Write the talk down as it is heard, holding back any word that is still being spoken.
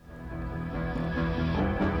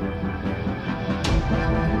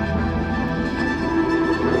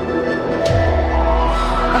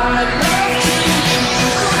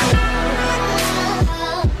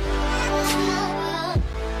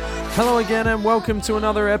Hello again and welcome to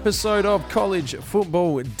another episode of College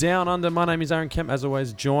Football Down Under. My name is Aaron Kemp, as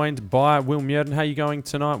always, joined by Will Murden. How are you going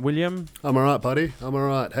tonight, William? I'm all right, buddy. I'm all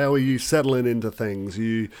right. How are you settling into things?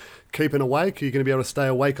 You keeping awake? Are you going to be able to stay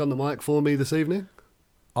awake on the mic for me this evening?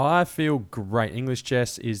 I feel great. English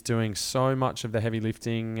Chess is doing so much of the heavy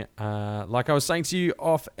lifting. Like I was saying to you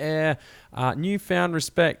off air, newfound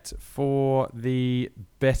respect for the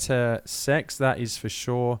better sex, that is for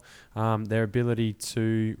sure. Their ability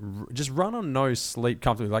to just run on no sleep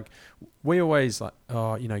comfortably. Like we always go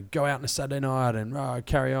out on a Saturday night and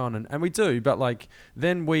carry on. And we do, but like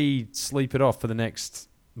then we sleep it off for the next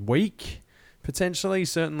week, potentially,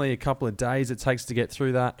 certainly a couple of days it takes to get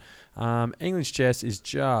through that. English Chess is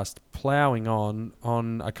just ploughing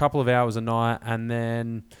on a couple of hours a night and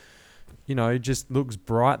then, just looks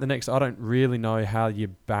bright the next. I don't really know how you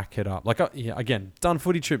back it up. Again, done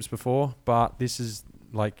footy trips before, but this is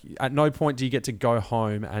like at no point do you get to go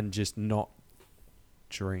home and just not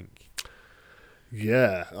drink.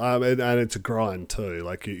 Yeah, and it's a grind too.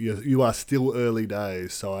 Like you are still early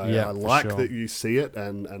days, so I like sure that you see it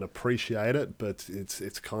and appreciate it. But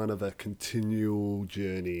it's kind of a continual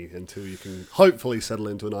journey until you can hopefully settle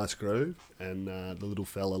into a nice groove, and the little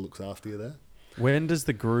fella looks after you there. When does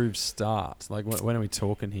the groove start? Like when are we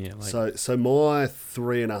talking here? So my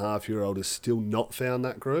 3.5-year-old has still not found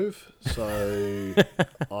that groove. So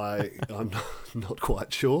I'm not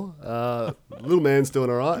quite sure. Little man's doing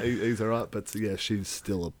all right. He's all right. But yeah, she's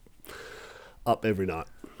still up every night.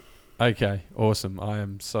 Okay, awesome. I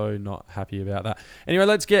am so not happy about that. Anyway,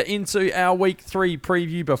 let's get into our Week 3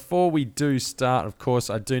 preview. Before we do start, of course,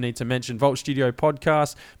 I do need to mention Vault Studio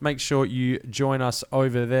Podcast. Make sure you join us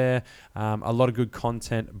over there. A lot of good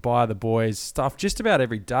content by the boys. Stuff just about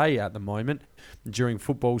every day at the moment during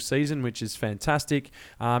football season, which is fantastic.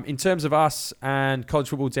 In terms of us and College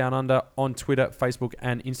Football Down Under on Twitter, Facebook,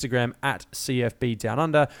 and Instagram at CFB Down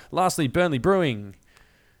Under. Lastly, Burnley Brewing.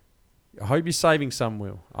 I hope you're saving some,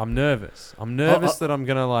 Will. I'm nervous. I'm nervous that I'm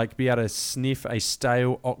going to be able to sniff a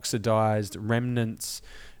stale, oxidized remnants,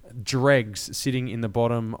 dregs sitting in the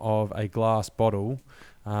bottom of a glass bottle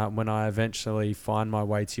when I eventually find my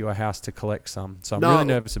way to your house to collect some. So I'm really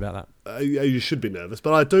nervous about that. You should be nervous,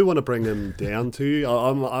 but I do want to bring them down to you.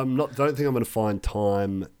 Don't think I'm going to find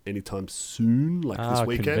time anytime soon, like this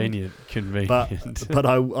weekend. Convenient. But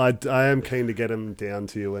I am keen to get them down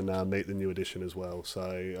to you and meet the new edition as well.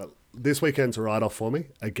 So this weekend's a write-off for me,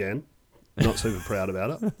 again. Not super proud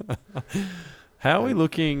about it. How are we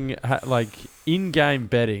looking in-game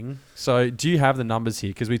betting? So do you have the numbers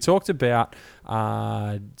here? Because we talked about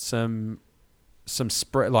some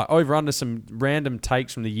spread, over under some random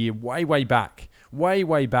takes from the year way back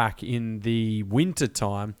in the winter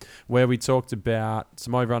time, where we talked about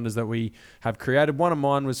some over-unders that we have created. One of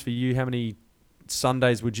mine was for you. How many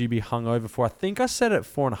Sundays would you be hungover for? I think I said it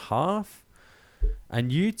 4.5.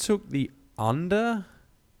 And you took the under,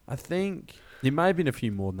 I think. It may have been a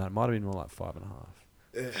few more than that. It might have been more like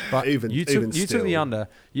 5.5. But you took the under.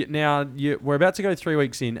 We're about to go 3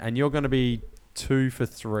 weeks in, and you're going to be 2 for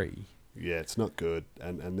 3. Yeah, it's not good.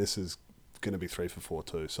 And this is going to be 3 for 4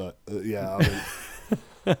 too. So, I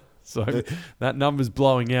mean... So that number's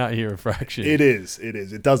blowing out here a fraction. It is.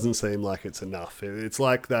 It doesn't seem like it's enough. It's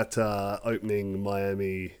like that opening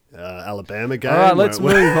Miami Alabama game. All right, let's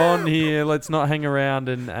move on here. Let's not hang around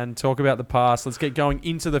and talk about the past. Let's get going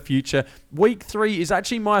into the future. Week 3 is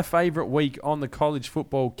actually my favourite week on the college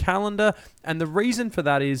football calendar. And the reason for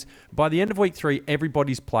that is by the end of week 3,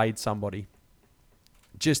 everybody's played somebody.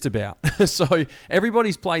 Just about. So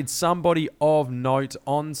everybody's played somebody of note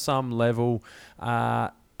on some level.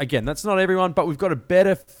 Again, that's not everyone, but we've got a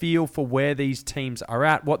better feel for where these teams are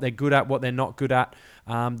at, what they're good at, what they're not good at,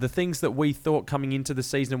 the things that we thought coming into the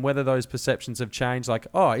season, and whether those perceptions have changed. Like,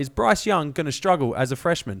 is Bryce Young going to struggle as a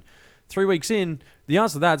freshman? 3 weeks in, the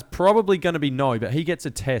answer to that's probably going to be no, but he gets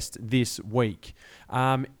a test this week.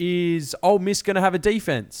 Is Ole Miss going to have a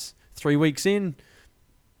defense? 3 weeks in,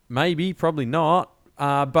 maybe, probably not.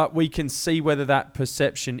 But we can see whether that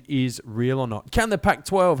perception is real or not. Can the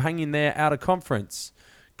Pac-12 hang in there out of conference?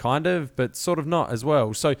 Kind of, but sort of not as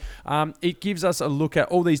well. So it gives us a look at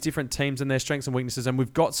all these different teams and their strengths and weaknesses, and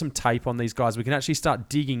we've got some tape on these guys. We can actually start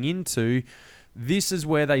digging into this is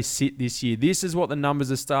where they sit this year. This is what the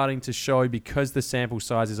numbers are starting to show because the sample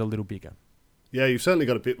size is a little bigger. Yeah, you've certainly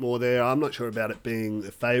got a bit more there. I'm not sure about it being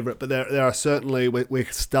a favourite, but there are certainly,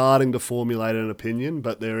 we're starting to formulate an opinion,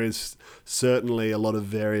 but there is certainly a lot of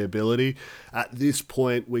variability. At this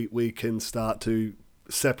point, we can start to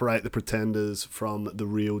separate the pretenders from the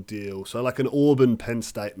real deal. So like an Auburn-Penn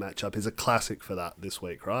State matchup is a classic for that this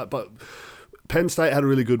week, right? But Penn State had a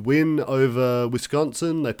really good win over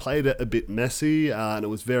Wisconsin. They played it a bit messy, and it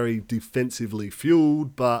was very defensively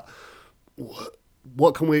fueled. But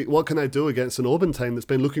what can they do against an Auburn team that's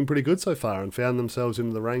been looking pretty good so far and found themselves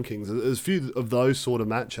in the rankings? There's a few of those sort of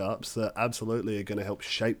matchups that absolutely are going to help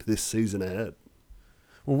shape this season ahead.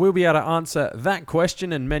 Well, we'll be able to answer that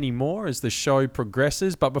question and many more as the show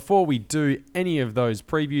progresses. But before we do any of those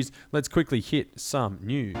previews, let's quickly hit some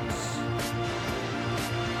news.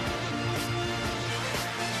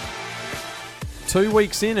 Two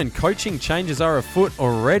weeks in and coaching changes are afoot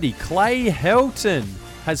already. Clay Helton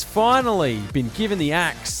has finally been given the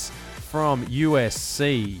axe from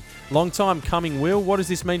USC. Long time coming, Will. What does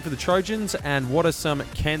this mean for the Trojans, and what are some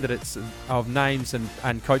candidates of names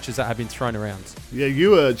and coaches that have been thrown around? Yeah, you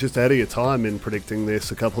were just ahead of your time in predicting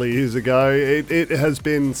this a couple of years ago. It has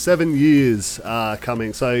been 7 years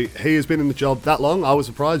coming. So he has been in the job that long. I was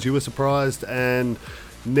surprised. You were surprised. And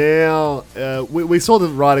now we saw the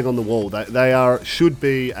writing on the wall. They should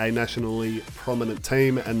be a nationally prominent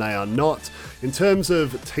team, and they are not. In terms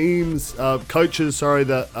of coaches,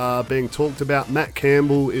 that are being talked about, Matt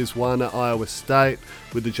Campbell is one at Iowa State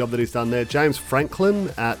with the job that he's done there. James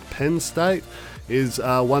Franklin at Penn State is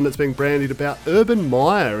one that's being brandied about. Urban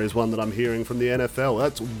Meyer is one that I'm hearing from the NFL.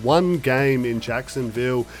 That's one game in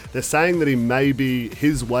Jacksonville. They're saying that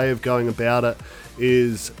his way of going about it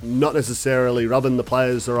is not necessarily rubbing the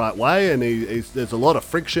players the right way, and there's a lot of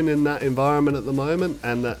friction in that environment at the moment,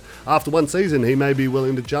 and that after one season he may be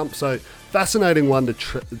willing to jump. So fascinating one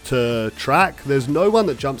to track. There's no one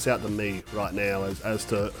that jumps out to me right now as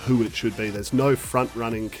to who it should be. There's no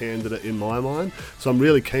front-running candidate in my mind, so I'm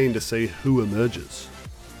really keen to see who emerges.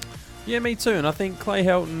 Yeah, me too. And I think Clay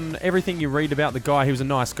Helton, everything you read about the guy, he was a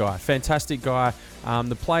nice guy, fantastic guy.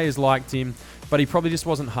 The players liked him, but he probably just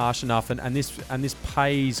wasn't harsh enough. And this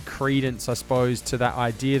pays credence, I suppose, to that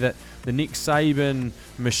idea that the Nick Saban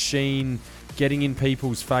machine, getting in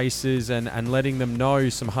people's faces and letting them know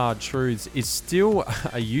some hard truths, is still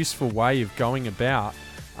a useful way of going about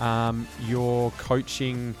your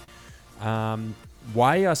coaching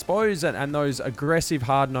way, I suppose. And those aggressive,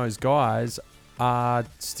 hard-nosed guys are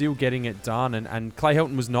still getting it done. And Clay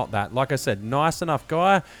Helton was not that. Like I said, nice enough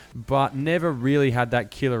guy, but never really had that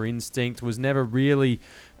killer instinct, was never really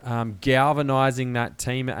galvanizing that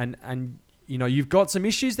team. And you know, you've got some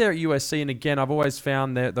issues there at USC. And again, I've always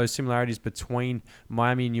found those similarities between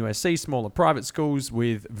Miami and USC, smaller private schools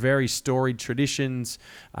with very storied traditions,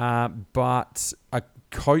 but a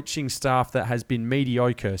coaching staff that has been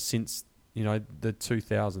mediocre since the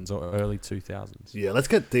 2000s or early 2000s. Yeah, let's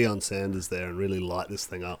get Deion Sanders there and really light this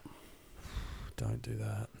thing up. Don't do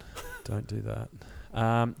that. Don't do that.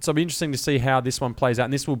 So it'll be interesting to see how this one plays out.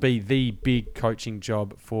 And this will be the big coaching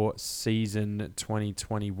job for season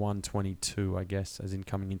 2021-22, I guess, as in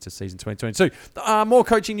coming into season 2022. More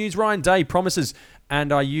coaching news. Ryan Day promises,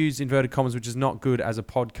 and I use inverted commas, which is not good as a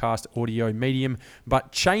podcast audio medium,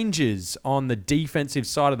 but changes on the defensive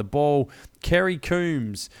side of the ball. Kerry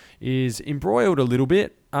Coombs is embroiled a little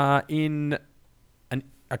bit in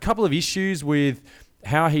a couple of issues with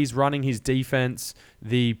how he's running his defense,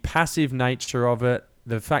 the passive nature of it,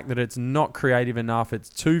 the fact that it's not creative enough, it's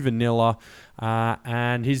too vanilla,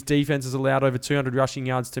 and his defense has allowed over 200 rushing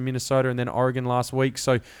yards to Minnesota and then Oregon last week.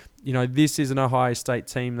 So, this is an Ohio State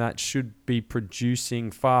team that should be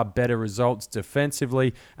producing far better results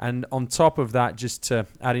defensively. And on top of that, just to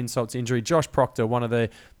add insult to injury, Josh Proctor, one of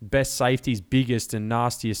the best safeties, biggest and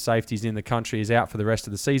nastiest safeties in the country, is out for the rest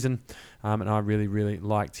of the season. And I really, really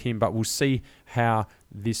liked him. But we'll see how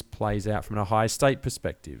this plays out from an Ohio State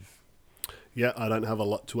perspective. Yeah, I don't have a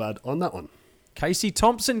lot to add on that one. Casey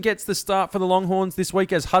Thompson gets the start for the Longhorns this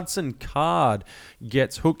week as Hudson Card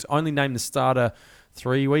gets hooked, only named the starter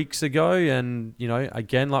 3 weeks ago. And,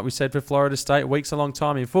 again, like we said for Florida State, a week's a long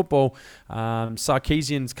time in football.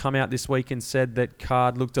 Sarkisian's come out this week and said that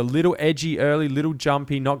Card looked a little edgy early, little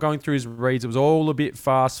jumpy, not going through his reads. It was all a bit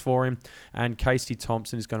fast for him. And Casey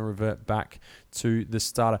Thompson is going to revert back to the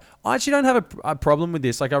starter. I actually don't have a problem with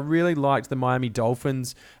this. I really liked the Miami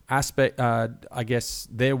Dolphins aspect, I guess,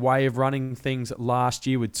 their way of running things last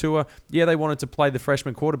year with Tua. Yeah, they wanted to play the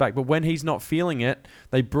freshman quarterback, but when he's not feeling it,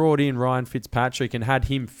 they brought in Ryan Fitzpatrick and had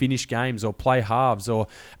him finish games or play halves.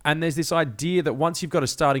 And there's this idea that once you've got a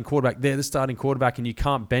starting quarterback, they're the starting quarterback and you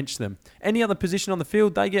can't bench them. Any other position on the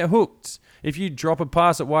field, they get hooked. If you drop a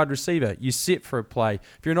pass at wide receiver, you sit for a play.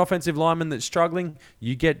 If you're an offensive lineman that's struggling,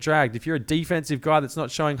 you get dragged. If you're a defensive guy that's not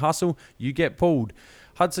showing hustle, you get pulled.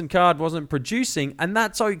 Hudson Card wasn't producing, and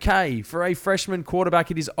that's okay. For a freshman quarterback,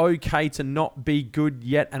 it is okay to not be good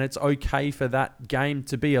yet, and it's okay for that game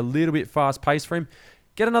to be a little bit fast-paced for him.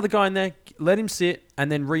 Get another guy in there, let him sit,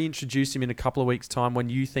 and then reintroduce him in a couple of weeks' time when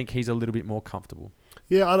you think he's a little bit more comfortable.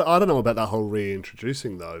 Yeah, I don't know about that whole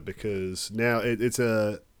reintroducing though, because now it's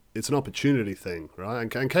an opportunity thing, right?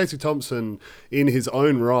 And Casey Thompson, in his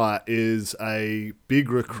own right, is a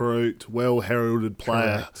big recruit, well-heralded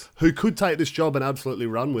player. Correct. Who could take this job and absolutely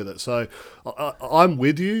run with it. So I'm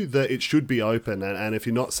with you that it should be open. And if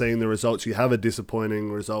you're not seeing the results, you have a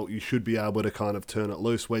disappointing result, you should be able to kind of turn it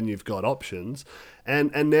loose when you've got options.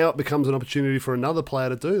 And now it becomes an opportunity for another player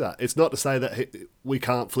to do that. It's not to say that we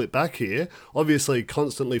can't flip back here. Obviously,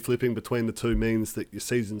 constantly flipping between the two means that your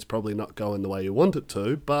season's probably not going the way you want it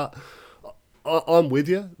to. But I'm with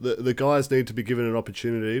you. The guys need to be given an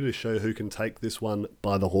opportunity to show who can take this one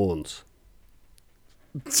by the horns.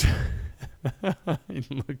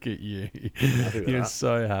 Look at you. You're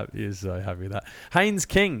so happy. You're so happy with that. Haynes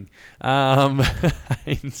King.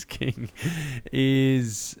 Haynes King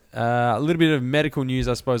is a little bit of medical news,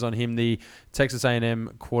 I suppose, on him. The Texas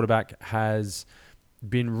A&M quarterback has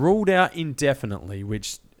been ruled out indefinitely,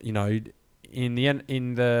 which, in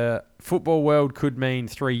the football world could mean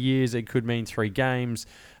 3 years. It could mean 3 games.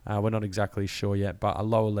 We're not exactly sure yet, but a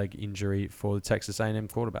lower leg injury for the Texas A&M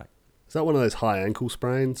quarterback. Is that one of those high ankle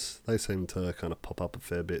sprains? They seem to kind of pop up a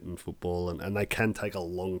fair bit in football, and they can take a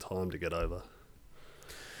long time to get over.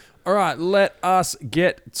 All right, let us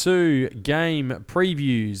get to game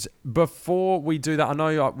previews. Before we do that, I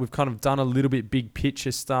know we've kind of done a little bit big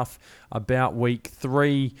picture stuff about week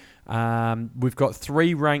 3. We've got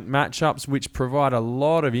 3 ranked matchups, which provide a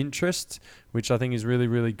lot of interest, which I think is really,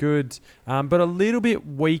 really good, but a little bit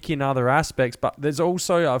weak in other aspects. But there's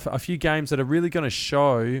also a few games that are really going to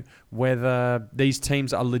show whether these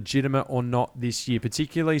teams are legitimate or not this year,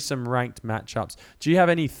 particularly some ranked matchups. Do you have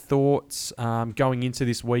any thoughts going into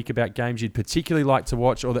this week about games you'd particularly like to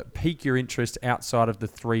watch or that pique your interest outside of the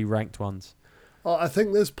 3 ranked ones? Oh, I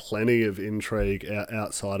think there's plenty of intrigue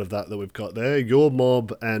outside of that we've got there. Your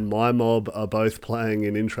mob and my mob are both playing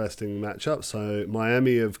in interesting matchups. So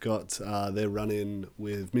Miami have got their run-in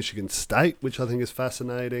with Michigan State, which I think is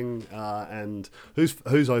fascinating. And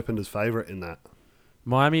who's opened as favourite in that?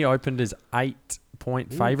 Miami opened as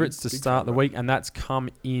 8-point favourites to start the week, and that's come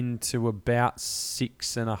into about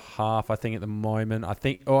 6.5, I think, at the moment.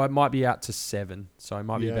 It might be out to 7, so it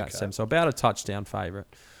might be about 7. So about a touchdown favourite.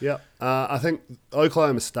 Yeah, I think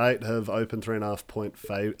Oklahoma State have opened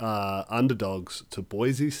 3.5-point underdogs to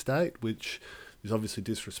Boise State, which is obviously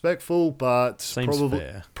disrespectful, but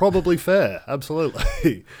probably fair.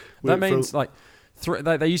 Absolutely. That means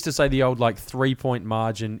they used to say the old 3-point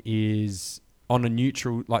margin is on a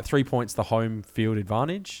neutral, 3 points the home field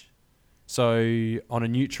advantage. So on a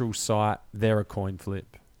neutral site, they're a coin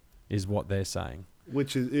flip, is what they're saying.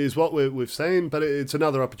 Which is what we've seen, but it's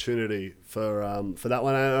another opportunity for that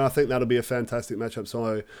one, and I think that'll be a fantastic matchup.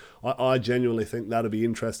 So I genuinely think that'll be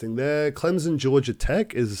interesting there. Clemson, Georgia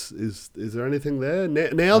Tech, is there anything there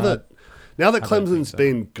now that Clemson's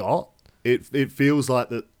been got? It feels like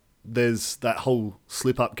that there's that whole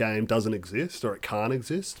slip-up game doesn't exist or it can't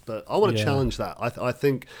exist, but I want to challenge that. I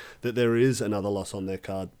think that there is another loss on their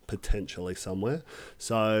card potentially somewhere,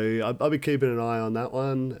 so I'll be keeping an eye on that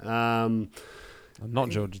one. Not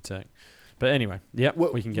Georgia Tech. But anyway,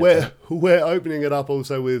 we can get there. We're opening it up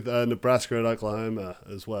also with Nebraska and Oklahoma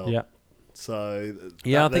as well. Yeah. So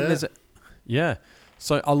I think there's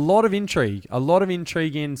So a lot of intrigue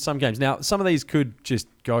in some games. Now, some of these could just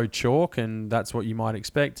go chalk, and that's what you might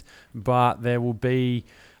expect. But there will be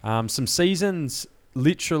some seasons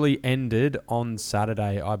literally ended on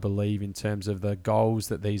Saturday, I believe, in terms of the goals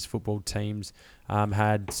that these football teams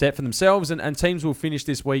had set for themselves. And teams will finish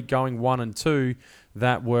this week going 1 and 2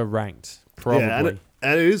 that were ranked, probably. Yeah,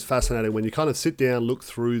 and it is fascinating when you kind of sit down, look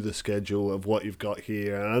through the schedule of what you've got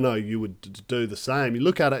here. And I know you would do the same. You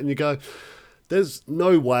look at it and you go, there's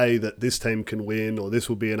no way that this team can win or this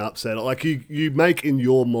will be an upset. Like you make in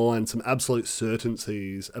your mind some absolute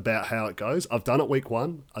certainties about how it goes. I've done it week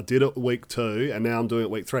 1, I did it week 2, and now I'm doing it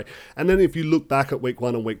week 3. And then if you look back at week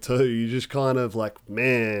 1 and week 2, you just kind of like,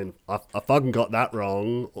 man, I fucking got that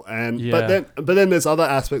wrong. And but then there's other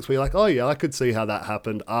aspects where you're like, oh yeah, I could see how that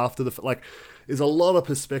happened after the like. There's a lot of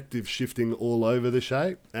perspective shifting all over the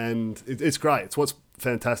shape, and it's great. It's what's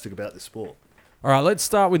fantastic about this sport. All right, let's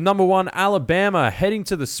start with number 1, Alabama, heading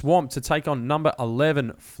to the Swamp to take on number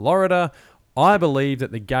 11, Florida. I believe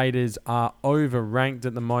that the Gators are overranked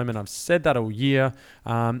at the moment. I've said that all year.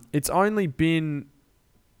 It's only been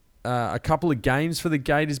a couple of games for the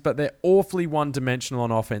Gators, but they're awfully one-dimensional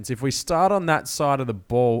on offense. If we start on that side of the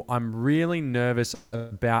ball, I'm really nervous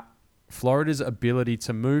about Florida's ability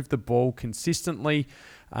to move the ball consistently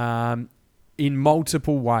in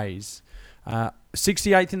multiple ways.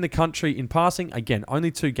 68th in the country in passing. Again,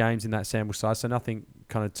 only 2 games in that sample size, so nothing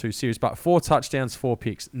kind of too serious. But 4 touchdowns, 4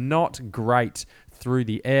 picks. Not great through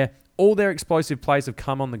the air. All their explosive plays have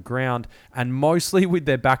come on the ground, and mostly with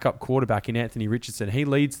their backup quarterback in Anthony Richardson. He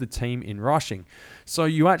leads the team in rushing. So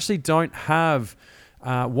you actually don't have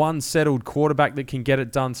one settled quarterback that can get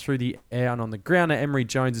it done through the air and on the ground. Now, Emory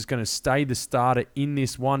Jones is going to stay the starter in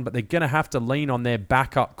this one, but they're going to have to lean on their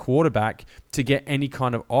backup quarterback to get any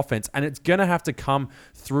kind of offense, and it's going to have to come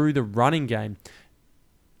through the running game.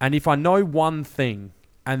 And if I know one thing,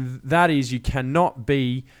 and that is you cannot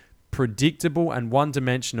be predictable and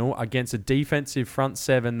one-dimensional against a defensive front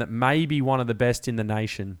seven that may be one of the best in the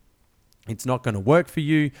nation. It's not going to work for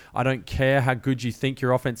you. I don't care how good you think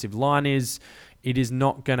your offensive line is. It is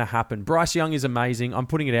not going to happen. Bryce Young is amazing. I'm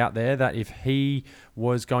putting it out there that if he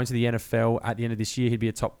was going to the NFL at the end of this year, he'd be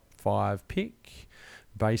a top 5 pick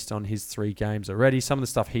based on his 3 games already. Some of the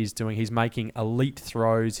stuff he's doing, he's making elite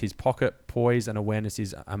throws. His pocket poise and awareness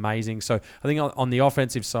is amazing. So I think on the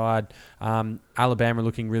offensive side, Alabama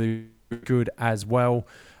looking really good as well.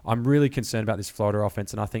 I'm really concerned about this Florida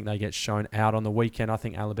offense, and I think they get shown out on the weekend. I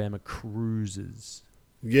think Alabama cruises.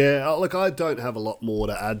 Yeah, look, I don't have a lot more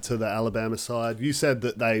to add to the Alabama side. You said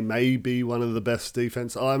that they may be one of the best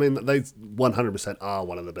defense. I mean, they 100% are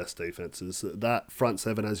one of the best defenses. That front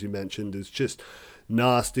seven, as you mentioned, is just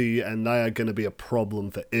nasty, and they are going to be a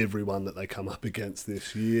problem for everyone that they come up against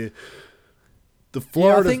this year. The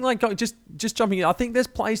Florida, I think just jumping in, I think there's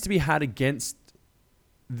plays to be had against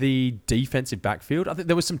the defensive backfield. I think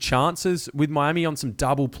there were some chances with Miami on some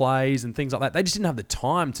double plays and things like that. They just didn't have the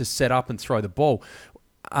time to set up and throw the ball.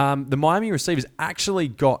 The Miami receivers actually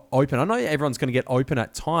got open. I know everyone's going to get open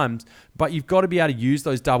at times, but you've got to be able to use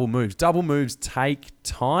those double moves. Double moves take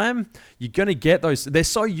time. You're going to get those. They're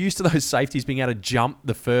so used to those safeties being able to jump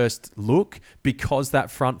the first look because that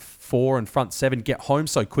front 4 and front 7 get home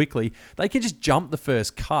so quickly. They can just jump the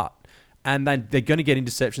first cut. And then they're going to get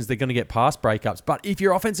interceptions. They're going to get pass breakups. But if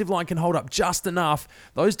your offensive line can hold up just enough,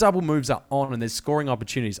 those double moves are on and there's scoring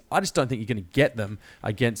opportunities. I just don't think you're going to get them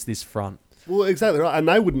against this front. Well, exactly right. And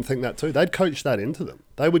they wouldn't think that too. They'd coach that into them.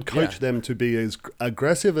 They would coach them to be as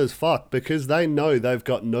aggressive as fuck because they know they've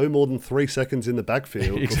got no more than 3 seconds in the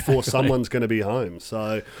backfield before someone's going to be home.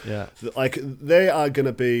 So, they are going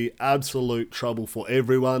to be absolute trouble for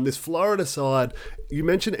everyone. This Florida side, you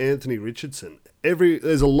mentioned Anthony Richardson.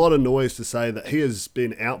 There's a lot of noise to say that he has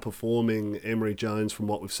been outperforming Emory Jones from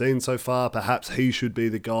what we've seen so far. Perhaps he should be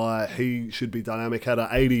the guy. He should be dynamic. Had an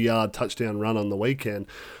 80-yard touchdown run on the weekend,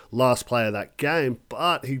 last play of that game.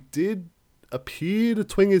 But he did appear to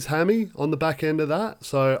twing his hammy on the back end of that.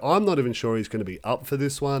 So I'm not even sure he's going to be up for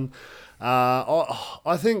this one.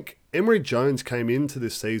 I think Emory Jones came into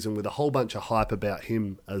this season with a whole bunch of hype about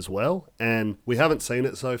him as well. And we haven't seen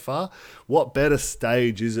it so far. What better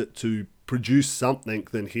stage is it to produce something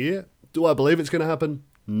than here? Do I believe it's going to happen?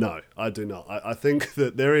 No, I do not. I think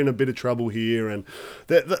that they're in a bit of trouble here, and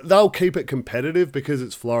they'll keep it competitive because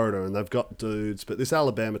it's Florida and they've got dudes. But this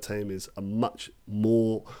Alabama team is a much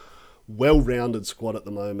more well-rounded squad at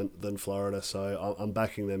the moment than Florida, so I'm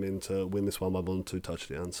backing them in to win this one by more than 2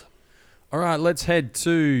 touchdowns. All right, let's head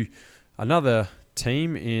to another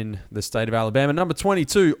team in the state of Alabama. Number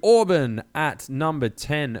 22, Auburn at number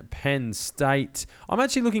 10, Penn State. I'm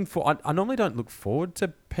actually looking for... I normally don't look forward to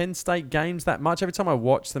Penn State games that much. Every time I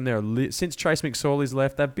watch them, since Trace McSorley's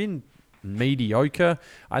left, they've been mediocre,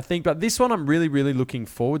 I think. But this one I'm really, really looking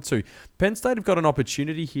forward to. Penn State have got an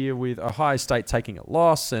opportunity here with Ohio State taking a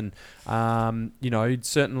loss and,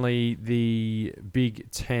 certainly the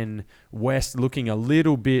Big Ten West looking a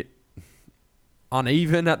little bit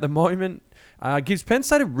uneven at the moment. Gives Penn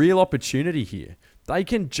State a real opportunity here. They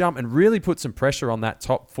can jump and really put some pressure on that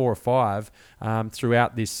top 4 or 5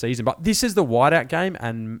 throughout this season. But this is the whiteout game,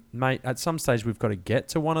 and, mate, at some stage we've got to get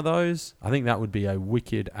to one of those. I think that would be a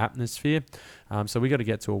wicked atmosphere. So we've got to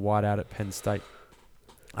get to a whiteout at Penn State.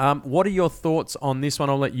 What are your thoughts on this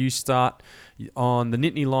one? I'll let you start on the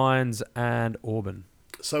Nittany Lions and Auburn.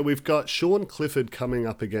 So we've got Sean Clifford coming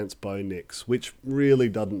up against Bo Nix, which really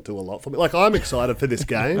doesn't do a lot for me. Like, I'm excited for this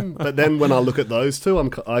game, but then when I look at those two,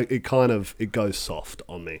 it goes soft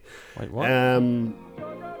on me. Wait, what?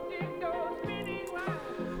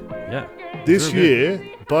 This year,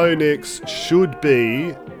 Bo Nix should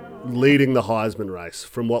be leading the Heisman race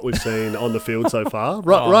from what we've seen on the field so far.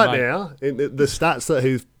 Right now, the stats that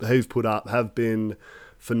he's put up have been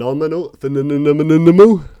phenomenal.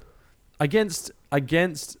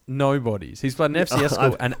 Against nobodies. He's played an FCS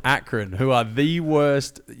school and Akron, who are the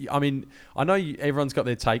worst. I mean, I know everyone's got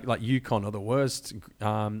their take, like UConn are the worst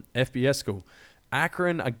FBS school.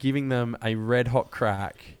 Akron are giving them a red-hot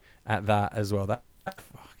crack, at that as well. That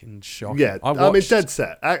fucking shocking. Yeah, I mean, dead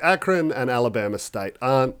set. Akron and Alabama State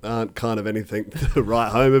aren't kind of anything to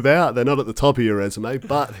write home about. They're not at the top of your resume,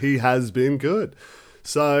 but he has been good.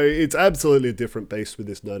 So it's absolutely a different beast with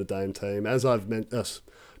this Notre Dame team. As I've mentioned,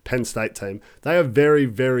 Penn State team, they are very,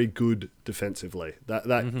 very good defensively.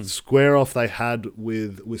 That square off they had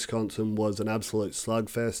with Wisconsin was an absolute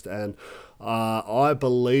slugfest, and I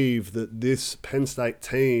believe that this Penn State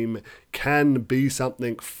team can be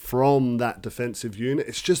something from that defensive unit.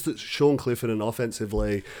 It's just that Sean Clifford and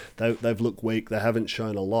offensively, they've looked weak. They haven't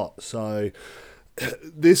shown a lot. So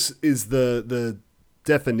this is the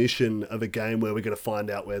definition of a game where we're going to find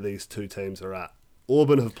out where these two teams are at.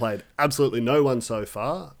 Auburn have played absolutely no one so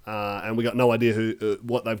far, and we got no idea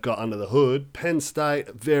what they've got under the hood. Penn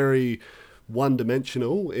State, very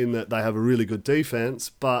one-dimensional in that they have a really good defense,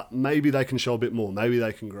 but maybe they can show a bit more. Maybe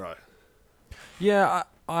they can grow. Yeah,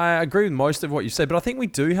 I agree with most of what you said, but I think we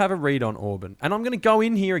do have a read on Auburn. And I'm going to go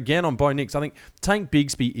in here again on Bo Nix. I think Tank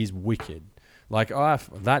Bigsby is wicked. Like,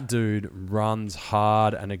 that dude runs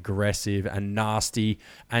hard and aggressive and nasty.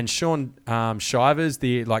 And Sean Shivers,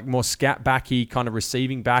 the more scat-backy kind of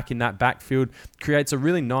receiving back in that backfield, creates a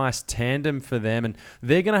really nice tandem for them. And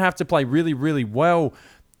they're going to have to play really, really well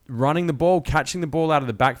running the ball, catching the ball out of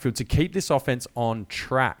the backfield to keep this offense on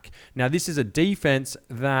track. Now, this is a defense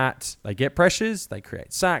that they get pressures, they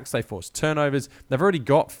create sacks, they force turnovers. They've already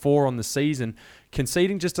got 4 on the season,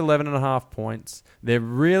 conceding just 11.5 points. They're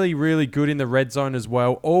really, really good in the red zone as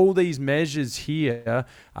well. All these measures here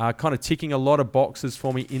are kind of ticking a lot of boxes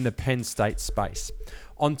for me in the Penn State space.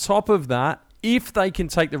 On top of that, if they can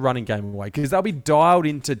take the running game away, because they'll be dialed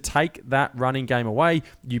in to take that running game away,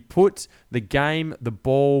 you put the game, the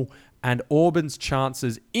ball, and Auburn's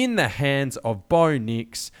chances in the hands of Bo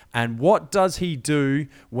Nix. And what does he do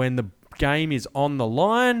when the game is on the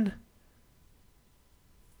line?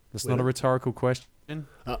 That's not a rhetorical question.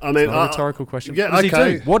 Not a rhetorical question. Yeah, what does he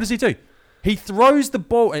do? What does he do? He throws the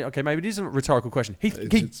ball. Okay, maybe it isn't a rhetorical question. He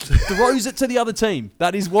throws it to the other team.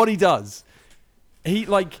 That is what he does.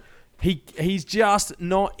 He's just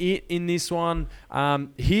not it in this one.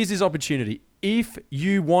 Here's his opportunity. If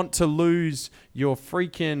you want to lose your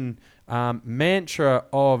freaking mantra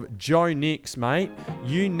of Joe Nix, mate,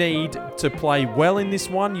 you need to play well in this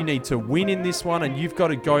one. You need to win in this one, and you've got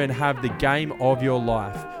to go and have the game of your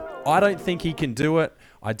life. I don't think he can do it.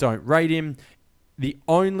 I don't rate him. The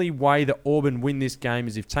only way that Auburn win this game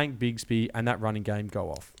is if Tank Bigsby and that running game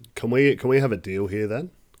go off. Can we have a deal here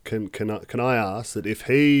then? Can I ask that if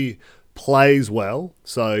he plays well,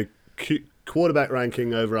 so quarterback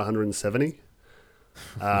ranking over 170,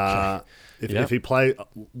 okay. If he play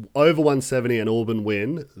over 170 and Auburn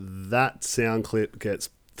win, that sound clip gets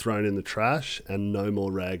thrown in the trash and no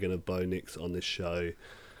more ragging of Bo Nix on this show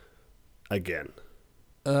again.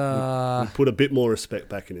 We put a bit more respect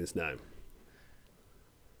back in his name.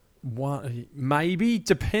 What? Maybe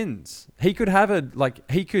depends. He could have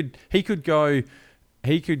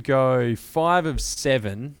he could go 5 of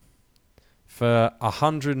 7 for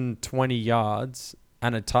 120 yards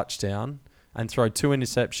and a touchdown and throw 2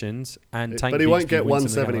 interceptions and Tank. But he won't get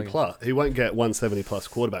 170 plus. He won't get 170 plus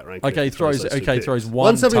quarterback ranking. Okay, he throws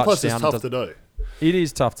one 170 plus is tough to do. It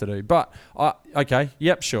is tough to do, but okay,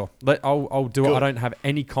 yep, sure. I'll do it. I don't have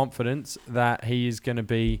any confidence that he is going to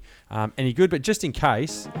be any good, but just in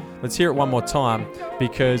case, let's hear it one more time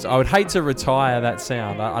because I would hate to retire that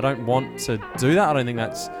sound. I don't want to do that. I don't think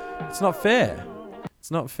it's not fair.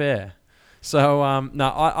 It's not fair. So,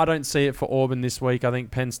 no, I don't see it for Auburn this week. I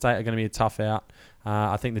think Penn State are going to be a tough out.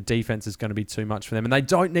 I think the defense is going to be too much for them. And they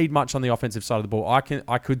don't need much on the offensive side of the ball. I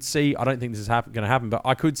could see, I don't think this is going to happen, but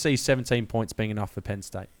I could see 17 points being enough for Penn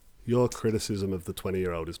State. Your criticism of the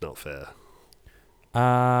 20-year-old is not fair.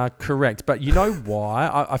 Correct. But you know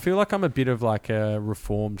why? I feel like I'm a bit of like a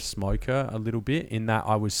reformed smoker a little bit in that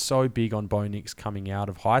I was so big on Bo Nix coming out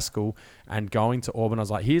of high school and going to Auburn. I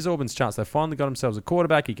was like, here's Auburn's chance. They finally got themselves a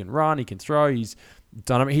quarterback. He can run. He can throw. He's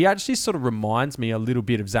done it. He actually sort of reminds me a little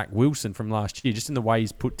bit of Zach Wilson from last year, just in the way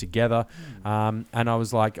he's put together. And I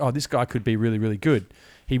was like, oh, this guy could be really, really good.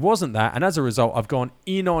 He wasn't that, and as a result, I've gone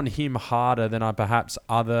in on him harder than I perhaps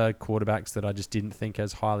other quarterbacks that I just didn't think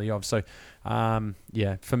as highly of. So,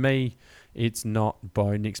 yeah, for me, it's not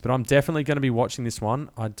Bo Nix, but I'm definitely going to be watching this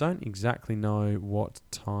one. I don't exactly know what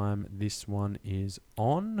time this one is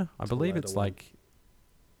on. I believe it's like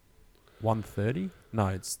 1:30. No,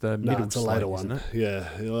 it's the middle. It's a later one. Isn't it? Yeah,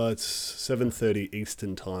 it's 7:30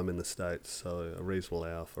 Eastern time in the States, so a reasonable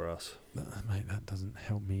hour for us. Mate, that doesn't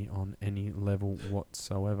help me on any level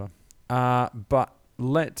whatsoever. But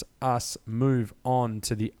let us move on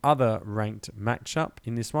to the other ranked matchup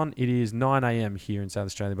in this one. It is 9 a.m. here in South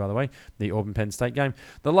Australia, by the way, the Auburn-Penn State game.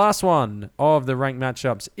 The last one of the ranked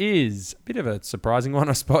matchups is a bit of a surprising one,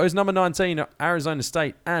 I suppose. Number 19, Arizona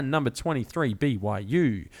State, and number 23,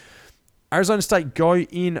 BYU. Arizona State go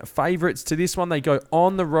in favourites to this one. They go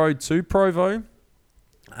on the road to Provo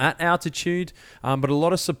at altitude, but a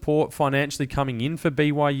lot of support financially coming in for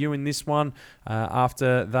BYU in this one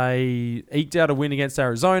after they eked out a win against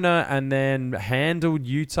Arizona and then handled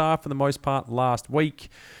Utah for the most part last week.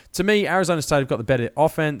 To me, Arizona State have got the better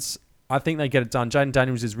offense. I think they get it done. Jaden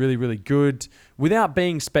Daniels is really, really good without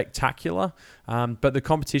being spectacular, but the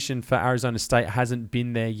competition for Arizona State hasn't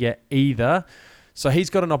been there yet either. So he's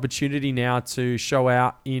got an opportunity now to show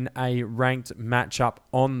out in a ranked matchup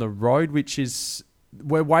on the road, which is...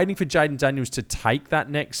 We're waiting for Jaden Daniels to take that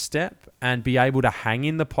next step and be able to hang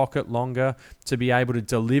in the pocket longer, to be able to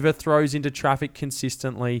deliver throws into traffic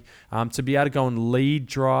consistently, to be able to go and lead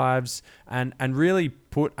drives and really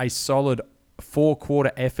put a solid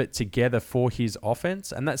four-quarter effort together for his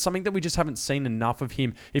offense. And that's something that we just haven't seen enough of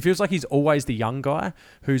him. It feels like he's always the young guy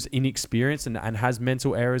who's inexperienced and has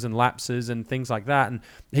mental errors and lapses and things like that. And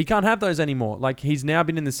he can't have those anymore. Like, he's now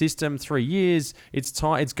been in the system 3 years. It's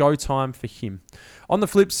go time for him. On the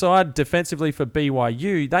flip side, defensively for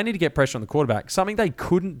BYU, they need to get pressure on the quarterback, something they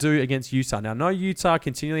couldn't do against Utah. Now, I know Utah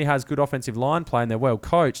continually has good offensive line play and they're well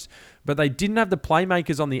coached, but they didn't have the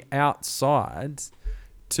playmakers on the outside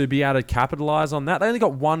to be able to capitalize on that. They only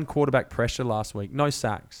got one quarterback pressure last week, no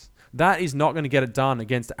sacks. That is not going to get it done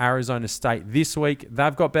against Arizona State this week.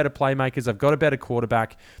 They've got better playmakers. They've got a better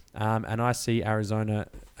quarterback. And I see Arizona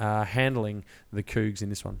handling the Cougs in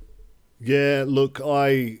this one. Yeah, look,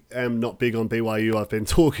 I am not big on BYU. I've been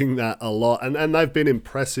talking that a lot. And they've been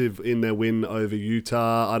impressive in their win over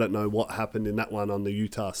Utah. I don't know what happened in that one on the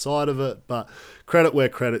Utah side of it, but credit where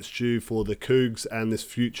credit's due for the Cougs and this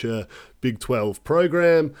future Big 12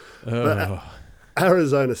 program. But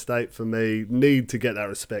Arizona State, for me, need to get that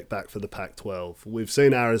respect back for the Pac-12. We've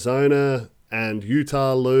seen Arizona and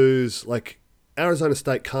Utah lose. Like, Arizona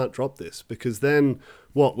State can't drop this because then...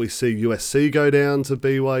 we see USC go down to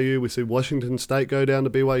BYU. We see Washington State go down to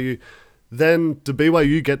BYU. Then do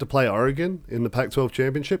BYU get to play Oregon in the Pac-12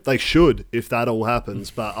 championship? They should if that all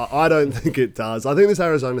happens, but I don't think it does. I think this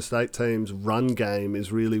Arizona State team's run game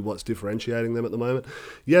is really what's differentiating them at the moment.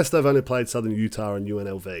 Yes, they've only played Southern Utah and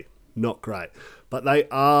UNLV. Not great. But they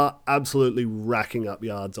are absolutely racking up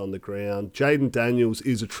yards on the ground. Jaden Daniels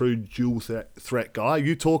is a true dual threat guy.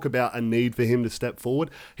 You talk about a need for him to step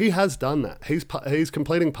forward. He has done that. He's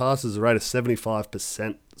completing passes at a rate of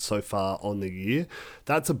 75% so far on the year.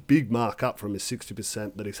 That's a big mark up from his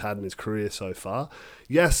 60% that he's had in his career so far.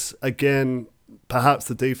 Yes, again, perhaps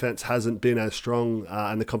the defense hasn't been as strong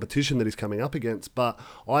and the competition that he's coming up against, but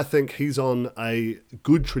I think he's on a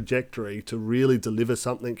good trajectory to really deliver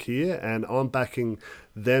something here, and I'm backing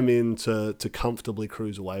them in to comfortably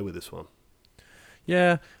cruise away with this one.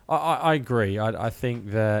 Yeah, I agree. I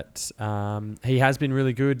think that he has been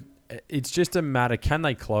really good. It's just a matter, can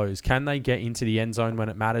they close? Can they get into the end zone when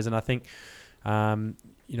it matters? And I think,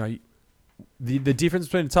 the difference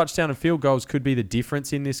between a touchdown and field goals could be the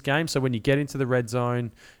difference in this game. So when you get into the red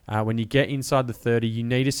zone, when you get inside the 30, you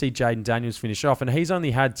need to see Jaden Daniels finish off. And he's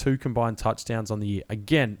only had 2 combined touchdowns on the year.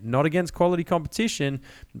 Again, not against quality competition,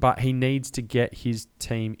 but he needs to get his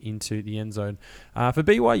team into the end zone. For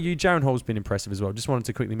BYU, Jaron Hall's been impressive as well. Just wanted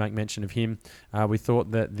to quickly make mention of him. We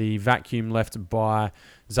thought that the vacuum left by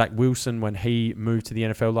Zach Wilson when he moved to the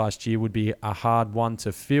NFL last year would be a hard one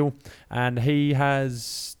to fill. And he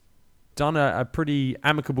has done a pretty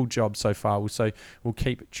amicable job so far, so we'll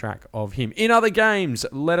keep track of him. In other games,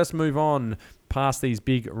 let us move on past these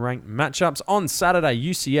big ranked matchups. On Saturday,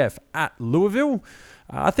 UCF at Louisville.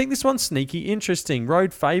 I think this one's sneaky interesting.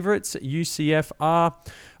 Road favourites, UCF are...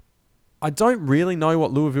 I don't really know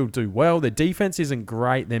what Louisville do well. Their defense isn't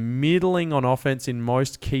great. They're middling on offense in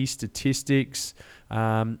most key statistics,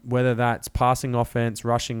 whether that's passing offense,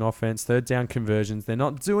 rushing offense, third down conversions. They're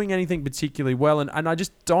not doing anything particularly well, and I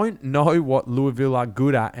just don't know what Louisville are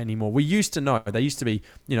good at anymore. We used to know. They used to be,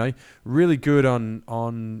 really good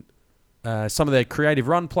on some of their creative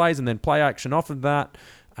run plays and then play action off of that.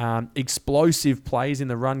 Explosive plays in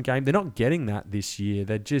the run game. They're not getting that this year.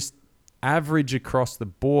 They're just average across the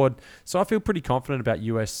board. So I feel pretty confident about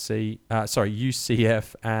UCF,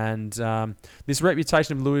 and this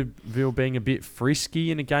reputation of Louisville being a bit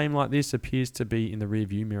frisky in a game like this appears to be in the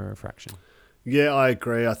rearview mirror fraction. Yeah, I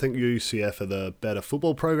agree. I think UCF are the better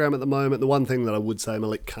football program at the moment. The one thing that I would say,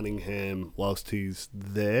 Malik Cunningham, whilst he's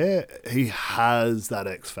there, he has that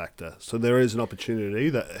X factor. So there is an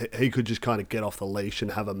opportunity that he could just kind of get off the leash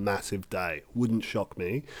and have a massive day. Wouldn't shock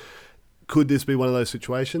me. Could this be one of those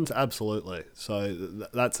situations? Absolutely. So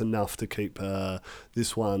that's enough to keep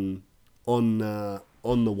this one on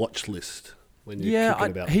the watch list.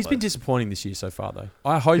 He's been disappointing this year so far, though.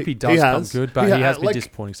 I hope he does come good, but he has been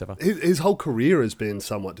disappointing so far. His whole career has been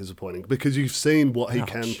somewhat disappointing because you've seen what he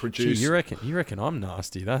can produce. Gee, you reckon I'm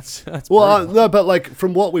nasty? That's well, no, but like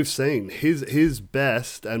from what we've seen, his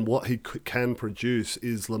best and what he can produce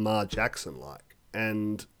is Lamar Jackson like,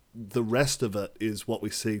 and the rest of it is what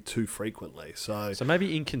we see too frequently. So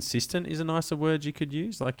maybe inconsistent is a nicer word you could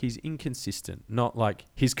use. Like he's inconsistent, not like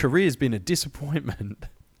his career's been a disappointment.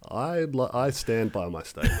 I stand by my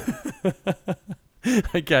statement.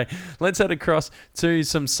 Okay, let's head across to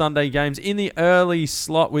some Sunday games in the early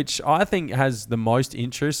slot, which I think has the most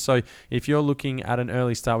interest. So if you're looking at an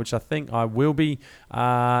early start, which I think I will be,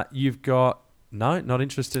 you've got... No, not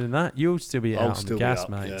interested in that. You'll still be out on the gas,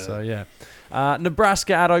 mate. Yeah. So, yeah.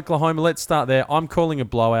 Nebraska at Oklahoma. Let's start there. I'm calling a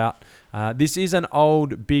blowout. This is an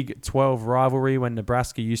old Big 12 rivalry when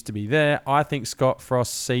Nebraska used to be there. I think Scott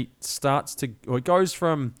Frost's seat it goes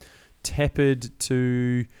from tepid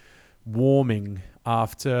to warming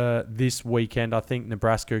after this weekend. I think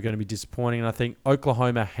Nebraska are going to be disappointing, and I think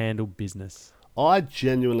Oklahoma handled business. I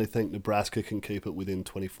genuinely think Nebraska can keep it within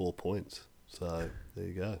 24 points. So, there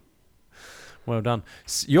you go. Well done.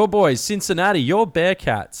 Your boys, Cincinnati, your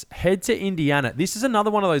Bearcats, head to Indiana. This is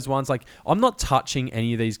another one of those ones, like, I'm not touching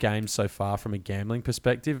any of these games so far from a gambling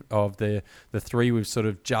perspective of the three we've sort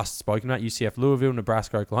of just spoken about, UCF, Louisville,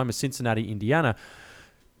 Nebraska, Oklahoma, Cincinnati, Indiana.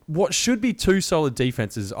 What should be two solid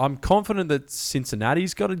defenses. I'm confident that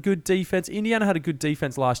Cincinnati's got a good defense. Indiana had a good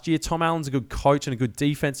defense last year. Tom Allen's a good coach and a good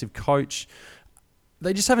defensive coach.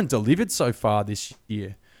 They just haven't delivered so far this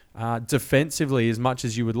year. Defensively, as much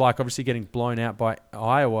as you would like. Obviously, getting blown out by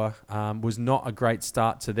Iowa was not a great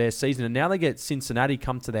start to their season. And now they get Cincinnati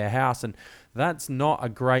come to their house, and that's not a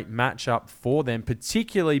great matchup for them,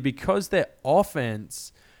 particularly because their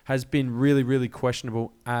offense has been really, really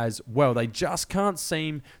questionable as well. They just can't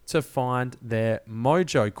seem to find their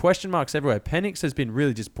mojo. Question marks everywhere. Penix has been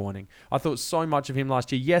really disappointing. I thought so much of him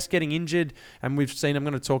last year. Yes, getting injured, and we've seen, I'm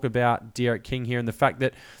going to talk about Derek King here and the fact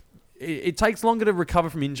that it takes longer to recover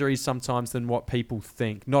from injuries sometimes than what people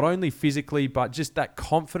think. Not only physically, but just that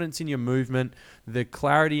confidence in your movement, the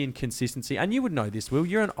clarity and consistency. And you would know this, Will.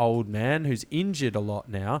 You're an old man who's injured a lot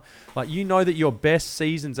now. Like, you know that your best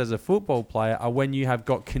seasons as a football player are when you have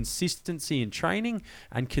got consistency in training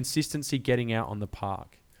and consistency getting out on the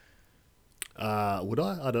park. Would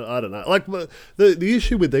I? I don't know. Like the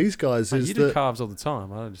issue with these guys is you do calves all the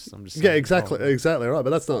time. I'm just yeah, exactly right. But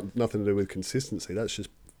that's nothing to do with consistency. That's just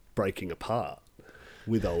breaking apart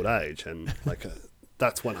with old age, and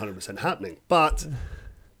that's 100% happening. But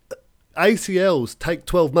ACLs take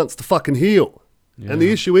 12 months to fucking heal. Yeah. And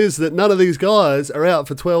the issue is that none of these guys are out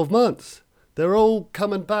for 12 months. They're all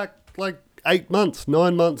coming back like 8 months,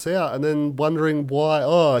 9 months out, and then wondering why,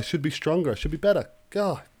 I should be stronger, I should be better.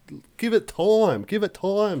 God, give it time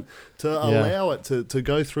to allow it to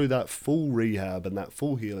go through that full rehab and that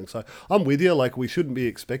full healing. So I'm with you. Like, we shouldn't be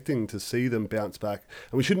expecting to see them bounce back,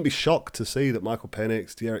 and we shouldn't be shocked to see that Michael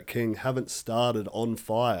Penix, Derek King haven't started on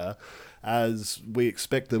fire as we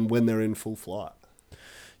expect them when they're in full flight.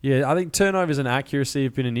 Yeah, I think turnovers and accuracy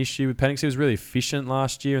have been an issue with Penix. He was really efficient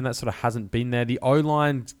last year, and that sort of hasn't been there. The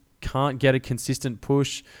O-line can't get a consistent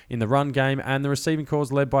push in the run game, and the receiving corps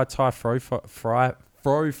is led by Ty Frogel,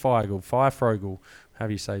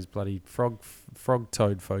 however you say his bloody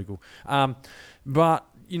frog-toed Fogel. But,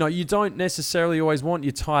 you don't necessarily always want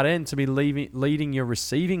your tight end to be leading your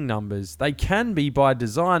receiving numbers. They can be by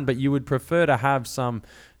design, but you would prefer to have some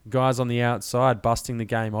guys on the outside busting the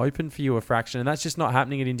game open for you a fraction, and that's just not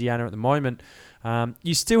happening at Indiana at the moment.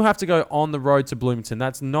 You still have to go on the road to Bloomington.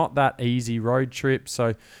 That's not that easy road trip, so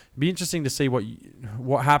it'd be interesting to see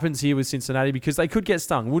what happens here with Cincinnati, because they could get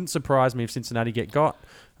stung. Wouldn't surprise me if Cincinnati get got,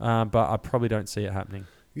 but I probably don't see it happening.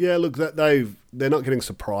 Yeah, look, they're not getting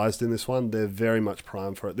surprised in this one. They're very much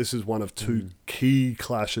primed for it. This is one of two key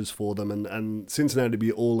clashes for them, and Cincinnati to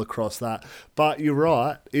be all across that. But you're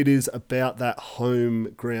right, it is about that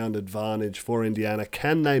home ground advantage for Indiana.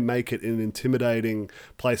 Can they make it an intimidating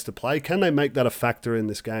place to play? Can they make that a factor in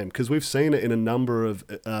this game? Because we've seen it in a number of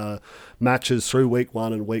matches through week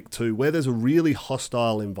 1 and week 2 where there's a really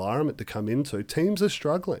hostile environment to come into. Teams are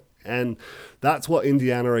struggling. And that's what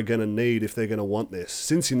Indiana are going to need if they're going to want this.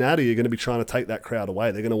 Cincinnati are going to be trying to take that crowd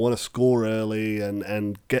away. They're going to want to score early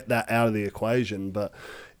and get that out of the equation. But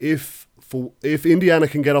if Indiana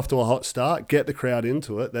can get off to a hot start, get the crowd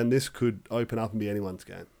into it, then this could open up and be anyone's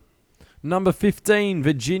game. Number 15,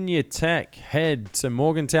 Virginia Tech head to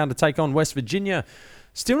Morgantown to take on West Virginia.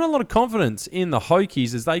 Still not a lot of confidence in the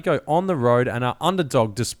Hokies as they go on the road and are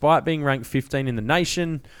underdog despite being ranked 15 in the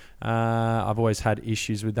nation. I've always had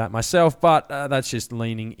issues with that myself, but that's just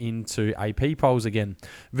leaning into AP polls again.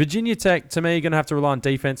 Virginia Tech, to me, are going to have to rely on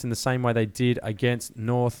defense in the same way they did against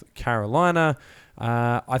North Carolina.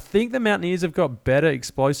 I think the Mountaineers have got better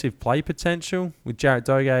explosive play potential with Jarrett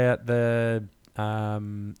Doge at the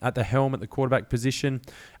helm at the quarterback position.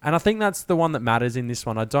 And I think that's the one that matters in this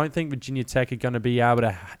one. I don't think Virginia Tech are going to be able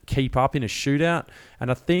to keep up in a shootout.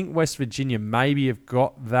 And I think West Virginia maybe have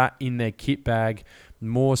got that in their kit bag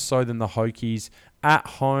more so than the Hokies. At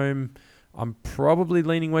home, I'm probably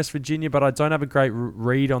leaning West Virginia, but I don't have a great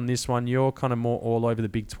read on this one. You're kind of more all over the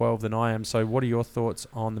Big 12 than I am. So what are your thoughts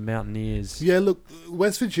on the Mountaineers? Yeah, look,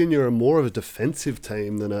 West Virginia are more of a defensive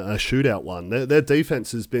team than a shootout one. Their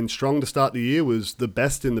defense has been strong to start the year, was the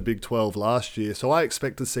best in the Big 12 last year. So I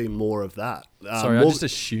expect to see more of that. Sorry, I just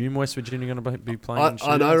assume West Virginia are going to be playing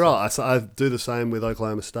I know, right. I do the same with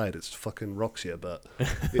Oklahoma State. It's fucking rocks you, but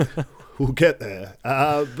we'll get there.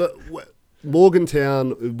 But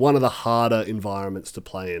Morgantown, one of the harder environments to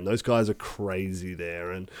play in. Those guys are crazy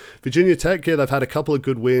there. And Virginia Tech, yeah, they've had a couple of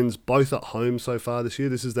good wins, both at home so far this year.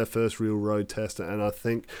 This is their first real road test, and I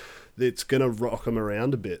think it's going to rock them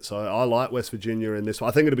around a bit. So I like West Virginia in this one.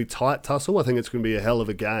 I think it'll be tight tussle. I think it's going to be a hell of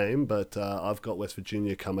a game, but I've got West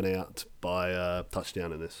Virginia coming out by a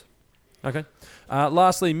touchdown in this. Okay.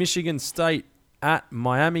 Lastly, Michigan State at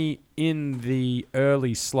Miami in the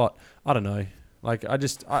early slot. I don't know. Like, I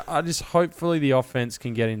just hopefully the offense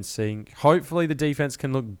can get in sync. Hopefully the defense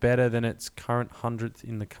can look better than its current 100th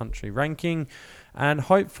in the country ranking. And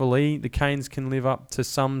hopefully the Canes can live up to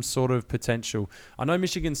some sort of potential. I know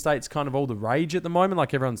Michigan State's kind of all the rage at the moment.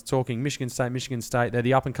 Like, everyone's talking Michigan State. They're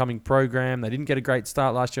the up-and-coming program. They didn't get a great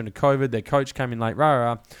start last year under COVID. Their coach came in late.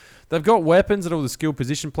 They've got weapons at all the skill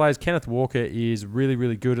position players. Kenneth Walker is really,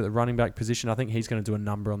 really good at the running back position. I think he's going to do a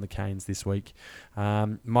number on the Canes this week.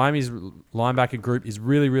 Miami's linebacker group is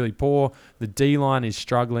really, really poor. The D-line is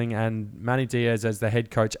struggling, and Manny Diaz as the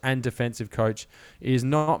head coach and defensive coach is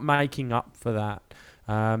not making up for that.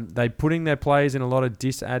 They're putting their players in a lot of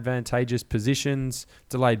disadvantageous positions,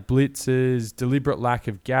 delayed blitzes, deliberate lack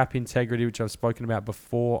of gap integrity, which I've spoken about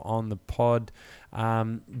before on the pod.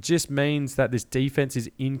 Just means that this defense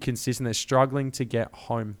is inconsistent. They're struggling to get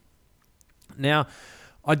home. Now,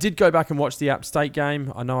 I did go back and watch the App State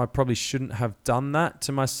game. I know I probably shouldn't have done that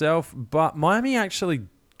to myself, but Miami actually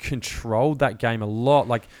controlled that game a lot.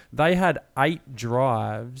 Like, they had 8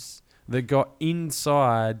 drives that got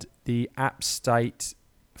inside the App State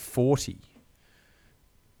 40,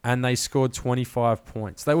 and they scored 25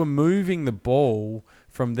 points. They were moving the ball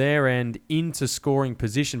from their end into scoring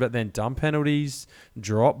position, but then dumb penalties,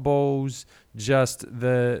 drop balls, just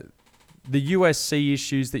the USC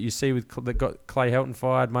issues that you see that got Clay Helton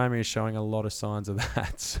fired. Miami is showing a lot of signs of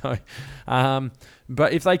that. So,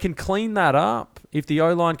 but if they can clean that up, if the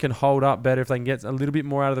O-line can hold up better, if they can get a little bit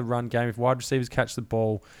more out of the run game, if wide receivers catch the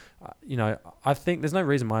ball, I think there's no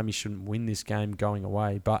reason Miami shouldn't win this game going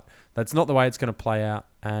away. But that's not the way it's going to play out.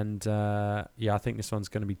 And I think this one's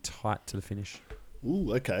going to be tight to the finish.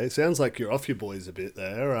 Ooh, okay. Sounds like you're off your boys a bit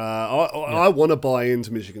there. I want to buy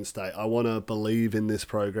into Michigan State. I want to believe in this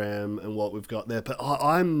program and what we've got there, but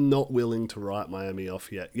I'm not willing to write Miami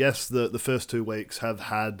off yet. Yes, the first 2 weeks have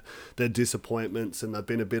had their disappointments and they've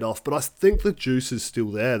been a bit off, but I think the juice is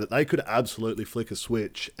still there, that they could absolutely flick a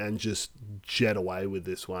switch and just jet away with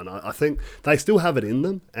this one. I think they still have it in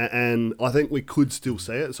them, and I think we could still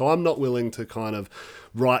see it, so I'm not willing to kind of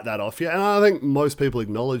write that off yet. And I think most people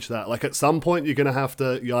acknowledge that. Like, at some point, you're going to have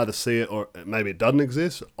to you either see it or maybe it doesn't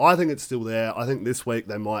exist. I think it's still there. I think this week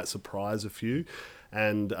they might surprise a few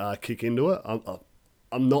and kick into it.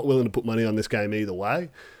 I'm not willing to put money on this game either way,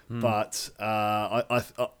 but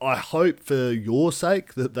I hope for your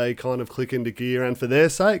sake that they kind of click into gear, and for their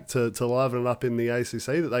sake to liven it up in the ACC,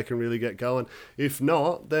 that they can really get going. If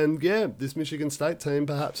not, then this Michigan State team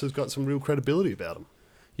perhaps has got some real credibility about them.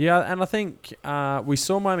 Yeah, and I think we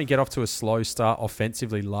saw Miami get off to a slow start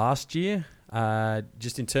offensively last year,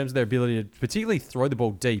 just in terms of their ability to particularly throw the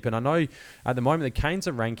ball deep. And I know at the moment the Canes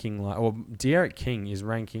are ranking, or De'Aaron King is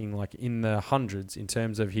ranking in the hundreds in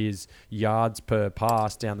terms of his yards per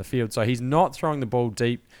pass down the field. So he's not throwing the ball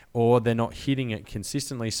deep, or they're not hitting it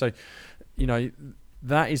consistently. So,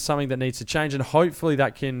 that is something that needs to change, and hopefully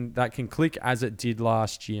that can click as it did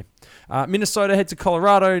last year. Minnesota head to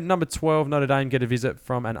Colorado. Number 12, Notre Dame get a visit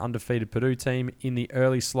from an undefeated Purdue team in the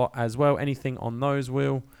early slot as well. Anything on those,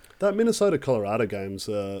 Will? That Minnesota-Colorado game's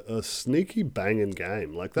a sneaky banging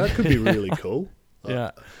game. Like, that could be really cool.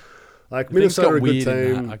 Yeah. Like, Minnesota, a good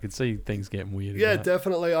team. I could see things getting weird. Yeah,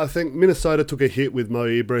 definitely. I think Minnesota took a hit with Mo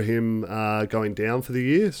Ibrahim going down for the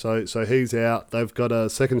year, so he's out. They've got a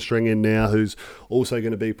second string in now who's also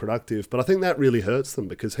going to be productive, but I think that really hurts them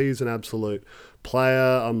because he's an absolute player.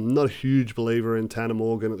 I'm not a huge believer in Tanner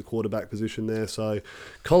Morgan at the quarterback position there, so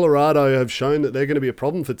Colorado have shown that they're going to be a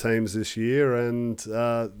problem for teams this year, and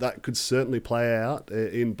that could certainly play out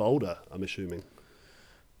in Boulder, I'm assuming.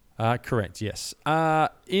 Correct, yes.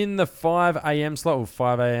 In the 5 a.m. slot, or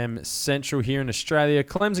 5 a.m. Central here in Australia,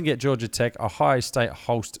 Clemson get Georgia Tech, Ohio State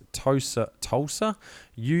host Tulsa,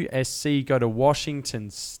 USC go to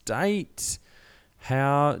Washington State.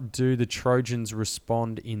 How do the Trojans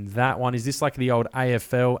respond in that one? Is this like the old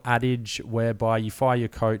AFL adage whereby you fire your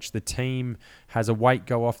coach, the team has a weight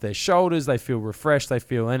go off their shoulders, they feel refreshed, they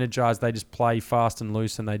feel energized, they just play fast and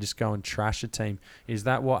loose and they just go and trash a team? Is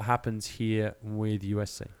that what happens here with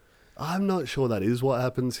USC? I'm not sure that is what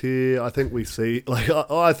happens here. I think we see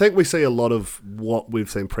a lot of what we've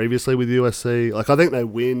seen previously with USC. Like, I think they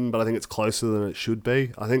win, but I think it's closer than it should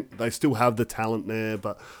be. I think they still have the talent there,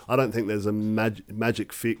 but I don't think there's a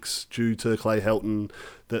magic fix due to Clay Helton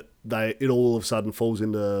that it all of a sudden falls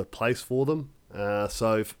into place for them.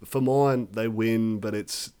 So for mine, they win, but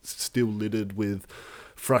it's still littered with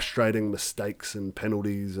frustrating mistakes and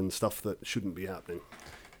penalties and stuff that shouldn't be happening.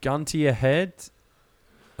 Gun to your head.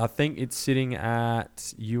 I think it's sitting at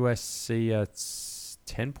USC at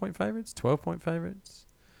 10-point favourites, 12-point favourites.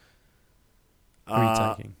 What are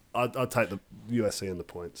you taking? I'd take the USC and the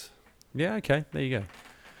points. Yeah, okay. There you go.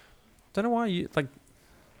 Don't know why you...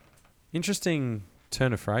 interesting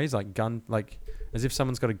turn of phrase, as if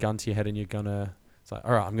someone's got a gun to your head and you're going to... It's like,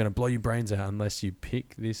 all right, I'm going to blow your brains out unless you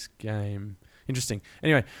pick this game. Interesting.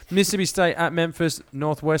 Anyway, Mississippi State at Memphis,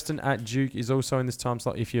 Northwestern at Duke is also in this time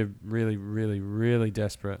slot. If you're really, really, really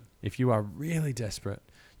desperate,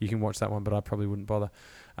 you can watch that one, but I probably wouldn't bother.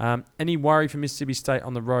 Any worry for Mississippi State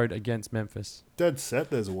on the road against Memphis? Dead set,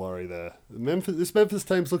 there's a worry there. This Memphis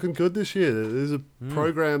team's looking good this year. There's a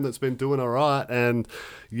program that's been doing all right, and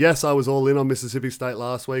yes, I was all in on Mississippi State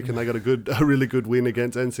last week, and they got a really good win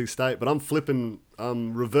against NC State, but I'm flipping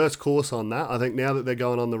reverse course on that. I think now that they're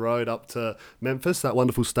going on the road up to Memphis, that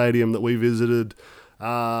wonderful stadium that we visited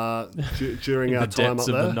during our time up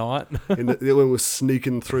there, the night. when we were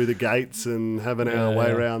sneaking through the gates and having our way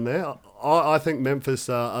around there, I think Memphis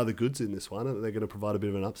are the goods in this one, and they're going to provide a bit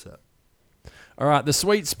of an upset. All right, the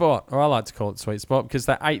sweet spot, or I like to call it sweet spot, because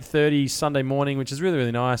that 8:30 Sunday morning, which is really,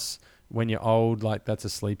 really nice when you're old, like that's a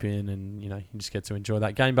sleep in, and you just get to enjoy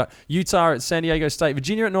that game. But Utah at San Diego State,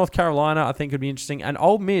 Virginia at North Carolina, I think would be interesting. And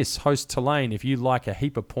Ole Miss hosts Tulane. If you like a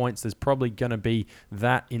heap of points, there's probably going to be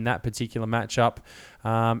that in that particular matchup.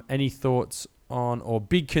 Any thoughts on, or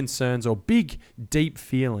big concerns, or big deep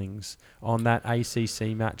feelings on that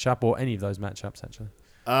ACC matchup, or any of those matchups actually?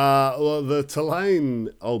 Well, the Tulane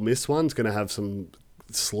Ole Miss one's going to have some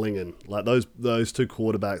slinging. Like those two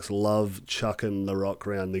quarterbacks love chucking the rock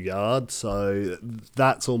around the yard, so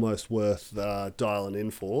that's almost worth dialing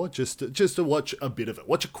in for, just to watch a bit of it,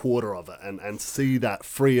 watch a quarter of it, and see that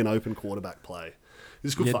free and open quarterback play.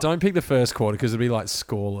 It's good fun. Don't pick the first quarter because it'll be like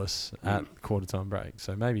scoreless at quarter time break.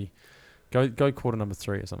 So maybe go quarter number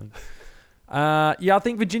 3 or something. I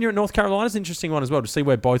think Virginia at North Carolina is an interesting one as well, to see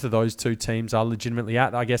where both of those two teams are legitimately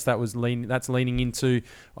at. I guess that's leaning into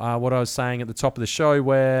what I was saying at the top of the show,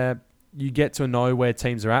 where you get to know where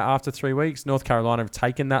teams are at after 3 weeks. North Carolina have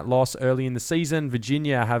taken that loss early in the season.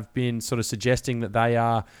 Virginia have been sort of suggesting that they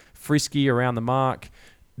are frisky around the mark.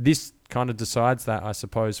 This kind of decides that, I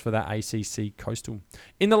suppose, for that ACC Coastal.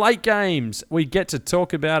 In the late games, we get to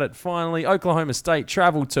talk about it finally. Oklahoma State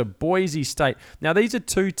travel to Boise State. Now, these are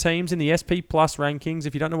two teams in the SP Plus rankings.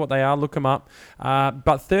 If you don't know what they are, look them up. But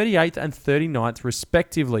 38th and 39th,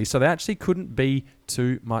 respectively. So they actually couldn't be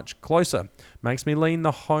too much closer. Makes me lean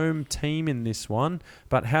the home team in this one.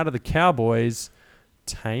 But how do the Cowboys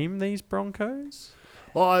tame these Broncos?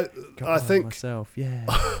 Well, I think... myself, yeah.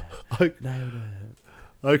 Nailed it.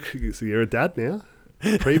 Okay, so you're a dad now.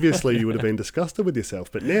 Previously, you would have been disgusted with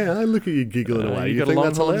yourself, but now look at you giggling away. You think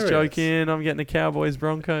that's hilarious? Joke in. I'm getting a Cowboys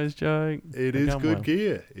Broncos joke. It is good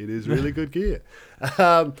gear. It is really good gear.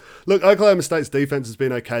 Look, Oklahoma State's defense has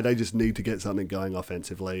been okay. They just need to get something going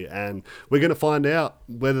offensively, and we're going to find out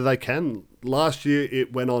whether they can. Last year,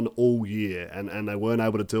 it went on all year, and they weren't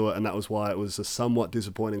able to do it, and that was why it was a somewhat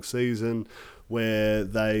disappointing season where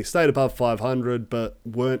they stayed above 500 but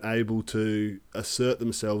weren't able to assert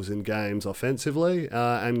themselves in games offensively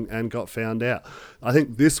and got found out. I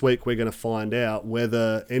think this week we're going to find out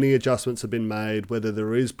whether any adjustments have been made, whether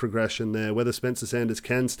there is progression there, whether Spencer Sanders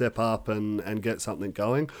can step up and get something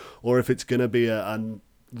going, or if it's going to be a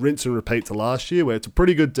rinse and repeat to last year where it's a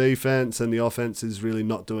pretty good defense and the offense is really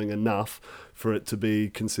not doing enough for it to be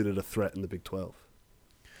considered a threat in the Big 12.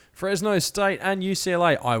 Fresno State and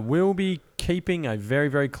UCLA. I will be keeping a very,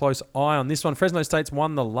 very close eye on this one. Fresno State's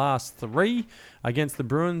won the last 3 against the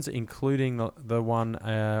Bruins, including the one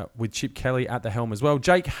with Chip Kelly at the helm as well.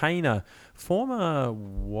 Jake Hayner, former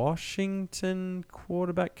Washington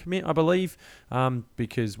quarterback commit, I believe,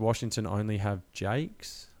 because Washington only have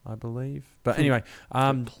Jakes, I believe. But anyway,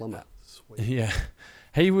 yeah.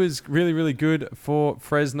 He was really, really good for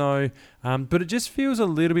Fresno, but it just feels a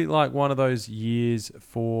little bit like one of those years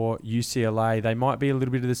for UCLA. They might be a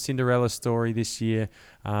little bit of the Cinderella story this year.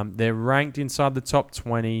 They're ranked inside the top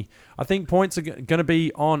 20. I think points are going to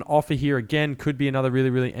be on offer here again. Could be another really,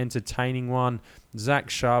 really entertaining one. Zach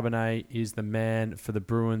Charbonnet is the man for the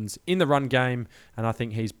Bruins in the run game, and I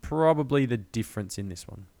think he's probably the difference in this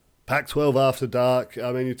one. Pac-12 after dark.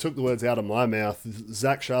 I mean, you took the words out of my mouth.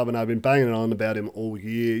 Zach Charbonnet, I've been banging on about him all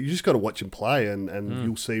year. You just got to watch him play and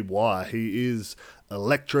you'll see why. He is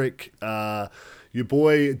electric. Your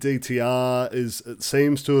boy DTR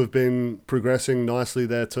seems to have been progressing nicely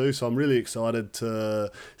there too. So I'm really excited to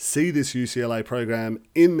see this UCLA program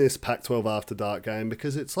in this Pac-12 after dark game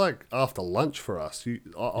because it's like after lunch for us.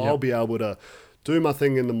 I'll be able to do my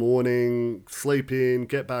thing in the morning, sleep in,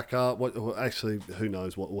 get back up. Actually, who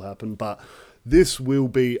knows what will happen. But this will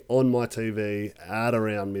be on my TV at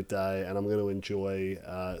around midday, and I'm going to enjoy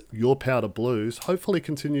your Powder Blues. Hopefully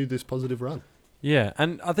continue this positive run. Yeah,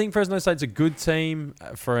 and I think Fresno State's a good team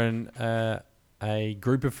for a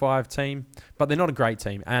group of 5 team, but they're not a great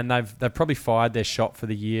team. And they've probably fired their shot for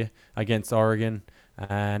the year against Oregon.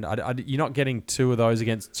 And you're not getting 2 of those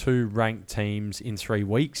against 2 ranked teams in 3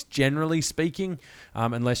 weeks, generally speaking,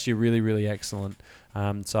 unless you're really, really excellent.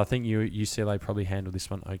 So I think UCLA probably handled this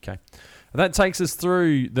one okay. That takes us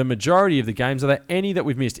through the majority of the games. Are there any that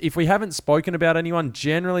we've missed? If we haven't spoken about anyone,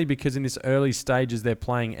 generally because in this early stages they're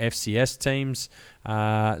playing FCS teams,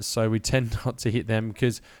 so we tend not to hit them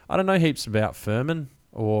because I don't know heaps about Furman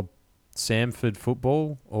or Samford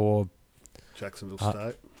football or Jacksonville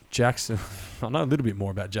State. I know a little bit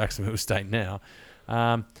more about Jacksonville State now.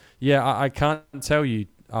 I can't tell you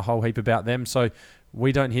a whole heap about them, so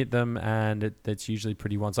we don't hit them, and it's usually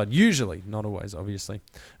pretty one-sided. Usually, not always, obviously.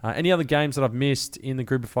 Any other games that I've missed in the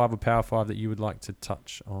Group of 5 or Power 5 that you would like to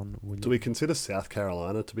touch on, William? Do we consider South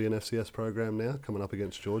Carolina to be an FCS program now, coming up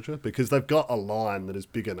against Georgia? Because they've got a line that is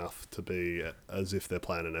big enough to be as if they're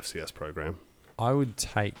playing an FCS program. I would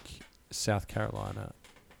take South Carolina.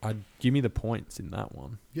 Give me the points in that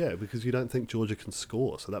one. Yeah, because you don't think Georgia can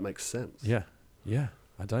score, so that makes sense. Yeah.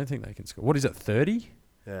 I don't think they can score. What is it, 30?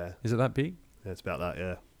 Yeah. Is it that big? Yeah, it's about that,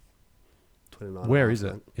 yeah. 29. Where is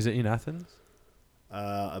it? Is it in Athens?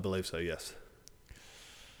 I believe so, yes.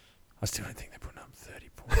 I still don't think they're putting up 30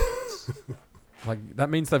 points. That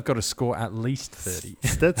means they've got to score at least 30.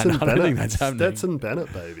 Stetson Bennett. I don't think that's happening. Stetson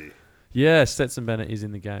Bennett, baby. Yeah, Stetson Bennett is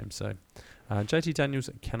in the game, so... JT Daniels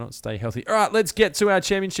cannot stay healthy. All right, let's get to our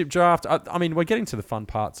championship draft. I mean, we're getting to the fun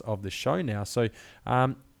parts of the show now. So,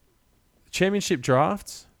 championship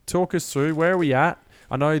drafts, talk us through. Where are we at?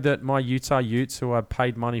 I know that my Utah Utes, who I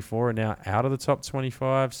paid money for, are now out of the top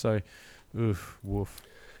 25. So, woof.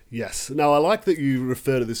 Yes. Now, I like that you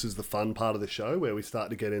refer to this as the fun part of the show, where we start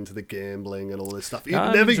to get into the gambling and all this stuff. It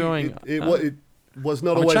was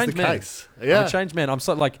not always the case. Yeah. I'm a changed man.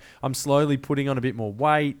 I'm slowly putting on a bit more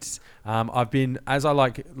weight. I've been, as I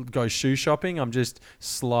go shoe shopping, I'm just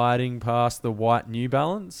sliding past the white New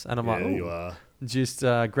Balance, and I'm you are. Just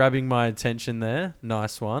grabbing my attention there.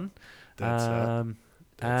 Nice one. That's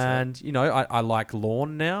it. I like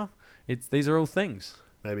lawn now. These are all things.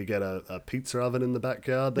 Maybe get a pizza oven in the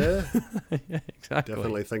backyard there. Yeah, exactly.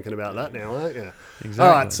 Definitely thinking about that now, aren't you? Exactly.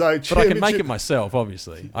 All right, but I can make it myself,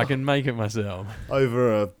 obviously. I can make it myself.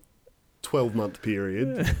 Over a 12-month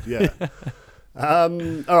period, yeah. All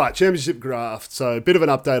right, championship draft. So a bit of an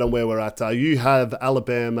update on where we're at. You have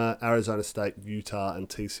Alabama, Arizona State, Utah, and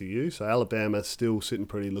TCU. So Alabama still sitting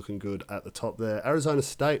pretty, looking good at the top there. Arizona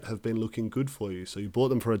State have been looking good for you. So you bought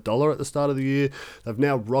them for $1 at the start of the year. They've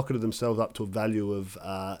now rocketed themselves up to a value of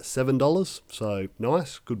 $7. So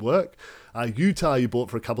nice, good work. Utah you bought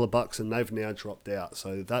for a couple of bucks and they've now dropped out.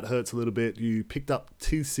 So that hurts a little bit. You picked up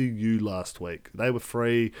TCU last week. They were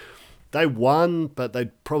free. They won, but they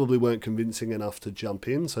probably weren't convincing enough to jump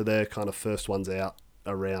in. So they're kind of first ones out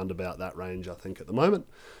around about that range, I think, at the moment.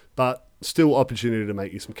 But still opportunity to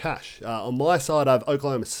make you some cash. On my side, I have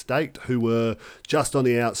Oklahoma State, who were just on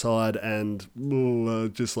the outside and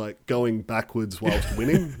just like going backwards whilst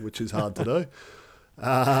winning, which is hard to do.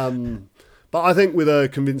 But I think with a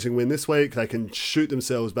convincing win this week, they can shoot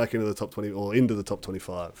themselves back into the top 20 or into the top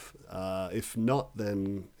 25. If not,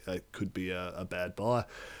 then it could be a bad buy.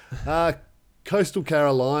 Coastal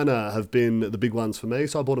Carolina have been the big ones for me.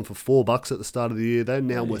 So I bought them for $4 at the start of the year. They're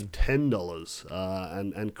now worth $10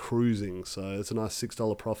 and cruising. So it's a nice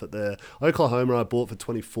 $6 profit there. Oklahoma I bought for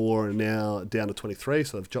 $24 and now down to $23.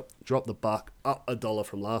 So they've dropped the buck up $1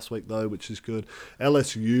 from last week though, which is good.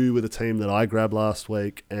 LSU with a team that I grabbed last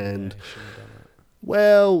week. And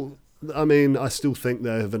well, I mean, I still think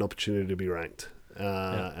they have an opportunity to be ranked.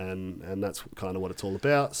 And that's kind of what it's all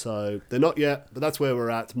about. So they're not yet, but that's where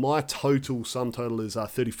we're at. My sum total is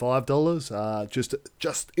 $35.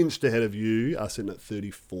 Just inched ahead of you, sitting at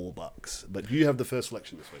 $34. But you have the first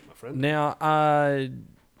selection this week, my friend. Now, a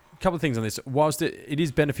couple of things on this. Whilst it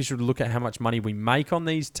is beneficial to look at how much money we make on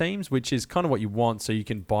these teams, which is kind of what you want, so you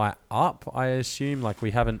can buy up, I assume. Like I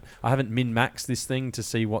haven't min-maxed this thing to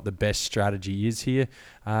see what the best strategy is here.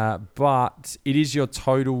 But it is your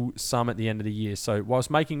total sum at the end of the year. So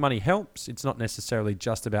whilst making money helps, it's not necessarily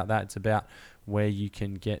just about that. It's about where you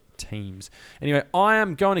can get teams. Anyway, I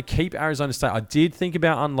am going to keep Arizona State. I did think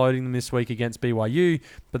about unloading them this week against BYU,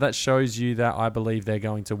 but that shows you that I believe they're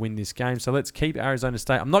going to win this game. So let's keep Arizona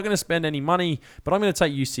State. I'm not going to spend any money, but I'm going to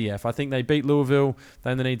take UCF. I think they beat Louisville.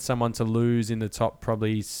 They only need someone to lose in the top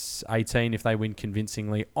probably 18 if they win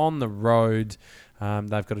convincingly on the road.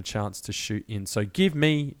 They've got a chance to shoot in. So give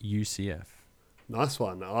me UCF. Nice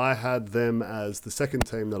one. I had them as the second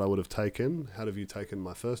team that I would have taken. How have you taken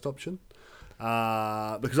my first option?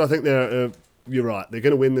 Because I think you're right. They're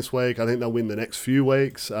going to win this week. I think they'll win the next few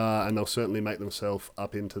weeks, and they'll certainly make themselves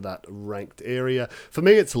up into that ranked area. For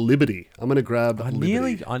me, it's Liberty. I'm going to grab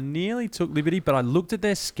Liberty. I nearly took Liberty, but I looked at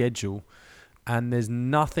their schedule, and there's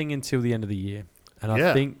nothing until the end of the year. And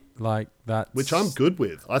I think like that, which I'm good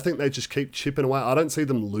with. I think they just keep chipping away. I don't see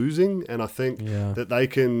them losing, and I think that they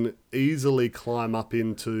can easily climb up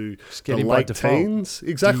into the late teens.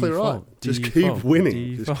 Exactly right. Just keep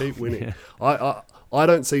winning. Just keep winning. Yeah. I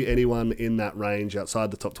don't see anyone in that range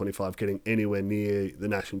outside the top 25 getting anywhere near the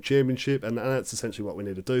national championship, and that's essentially what we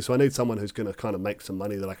need to do. So I need someone who's going to kind of make some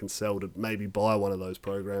money that I can sell to maybe buy one of those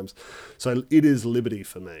programs. So it is Liberty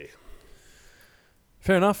for me.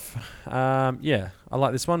 Fair enough. I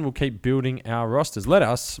like this one. We'll keep building our rosters. Let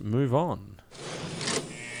us move on.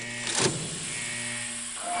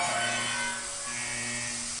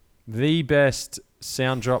 The best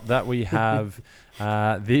sound drop that we have.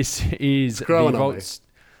 This is the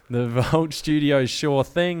Vault Studios Sure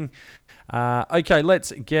Thing. Okay,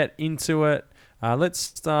 let's get into it. Let's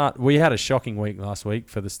start. We had a shocking week last week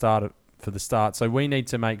for the start. So we need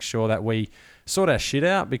to make sure that we sort our shit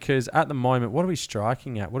out, because at the moment, what are we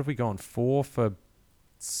striking at? What have we gone 4 for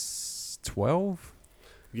 12?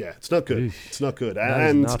 Yeah, it's not good. It's not good.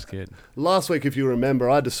 And not good. Last week, if you remember,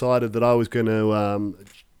 I decided that I was going to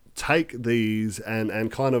take these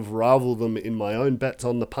and kind of rival them in my own bets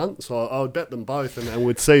on the punt. So I would bet them both and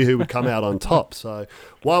we'd see who would come out on top. So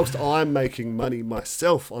whilst I'm making money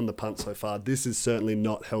myself on the punt so far, this is certainly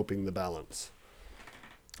not helping the balance.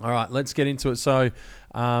 All right, let's get into it. So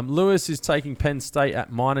Lewis is taking Penn State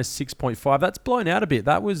at minus 6.5. That's blown out a bit.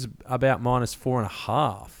 That was about minus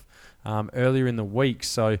 4.5 earlier in the week.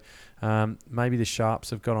 So maybe the Sharps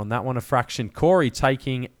have got on that one a fraction. Corey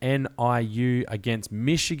taking NIU against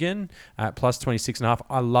Michigan at plus 26.5.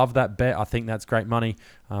 I love that bet. I think that's great money.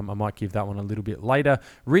 I might give that one a little bit later.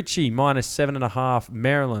 Richie minus 7.5.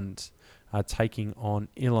 Maryland taking on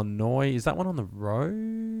Illinois. Is that one on the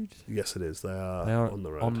road? Yes, it is. They are on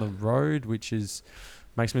the road. On the road, which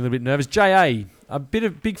makes me a little bit nervous. J.A., a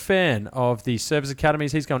big fan of the service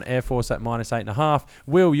academies. He's going Air Force at minus 8.5.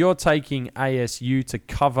 Will, you're taking ASU to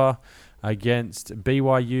cover against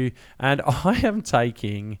BYU. And I am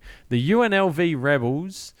taking the UNLV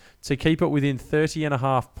Rebels to keep it within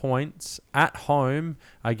 30.5 points at home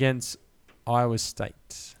against Iowa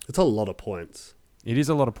State. It's a lot of points. It is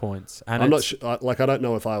a lot of points. And I'm not sure, I don't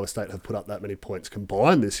know if Iowa State have put up that many points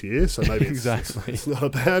combined this year, so maybe exactly. it's not a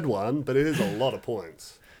bad one, but it is a lot of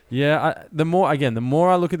points. Yeah, the more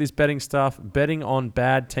I look at this betting stuff, betting on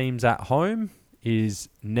bad teams at home is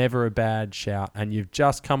never a bad shout. And you've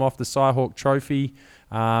just come off the Cyhawk Trophy.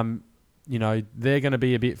 They're going to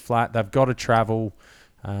be a bit flat. They've got to travel.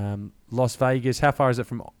 Las Vegas, how far is it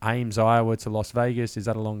from Ames, Iowa to Las Vegas? Is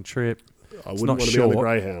that a long trip? I wouldn't want to be on the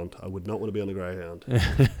Greyhound. I would not want to be on the Greyhound.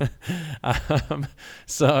 I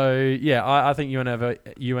think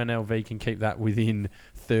UNLV can keep that within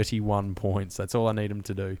 31 points. That's all I need them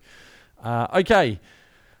to do. Okay,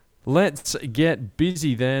 let's get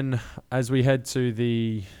busy then as we head to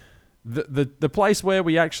the place where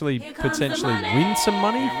we actually potentially win some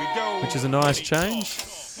money, which is a nice change.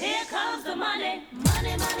 Here comes the money.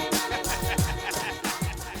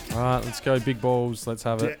 All right, let's go big balls. Let's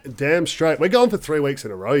have it. Damn straight. We're going for 3 weeks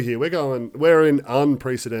in a row here. We're in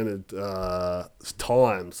unprecedented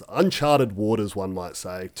times, uncharted waters, one might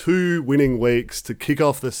say. 2 winning weeks to kick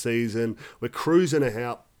off the season. We're cruising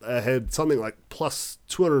ahead, something like plus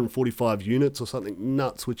 245 units or something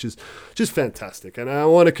nuts, which is just fantastic. And I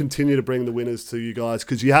want to continue to bring the winners to you guys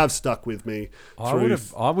because you have stuck with me.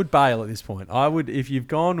 I would bail at this point. If you've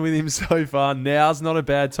gone with him so far, now's not a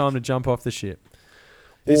bad time to jump off the ship.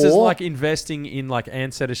 This is like investing in like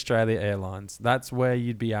Ansett Australia Airlines. That's where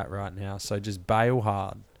you'd be at right now. So just bail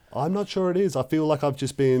hard. I'm not sure it is. I feel like I've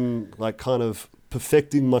just been like kind of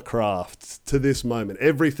perfecting my craft to this moment.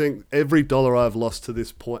 Every dollar I've lost to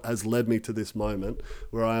this point has led me to this moment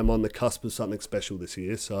where I am on the cusp of something special this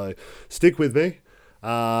year. So stick with me.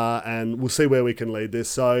 And we'll see where we can lead this.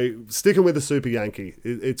 So sticking with the Super Yankee,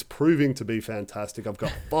 it's proving to be fantastic. I've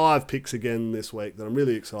got 5 picks again this week that I'm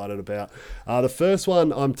really excited about. The first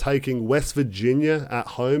one, I'm taking West Virginia at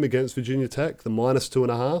home against Virginia Tech, the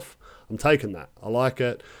 -2.5. I'm taking that. I like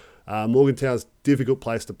it. Morgantown's difficult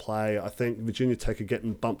place to play. I think Virginia Tech are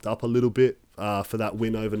getting bumped up a little bit for that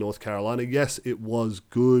win over North Carolina. Yes, it was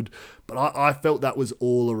good, but I felt that was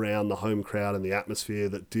all around the home crowd and the atmosphere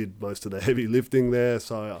that did most of the heavy lifting there.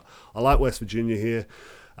 So I like West Virginia here.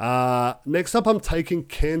 Next up, I'm taking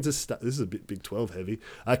Kansas State. This is a bit Big 12 heavy.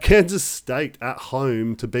 Kansas State at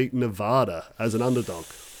home to beat Nevada as an underdog.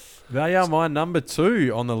 They are my number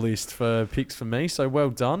 2 on the list for picks for me, so well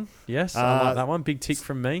done. Yes, I like that one. Big tick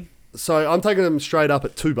from me. So I'm taking them straight up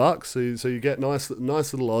at $2. So you get nice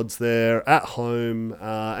little odds there at home.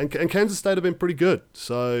 And Kansas State have been pretty good.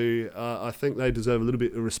 So I think they deserve a little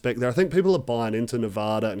bit of respect there. I think people are buying into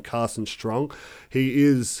Nevada and Carson Strong. He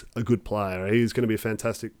is a good player. He's going to be a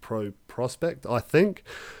fantastic pro prospect, I think.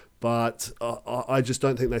 But I just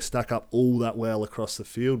don't think they stack up all that well across the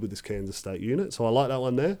field with this Kansas State unit. So I like that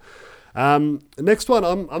one there. Next one,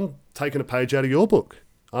 I'm taking a page out of your book.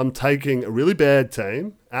 I'm taking a really bad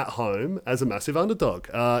team at home as a massive underdog.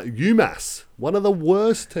 UMass, one of the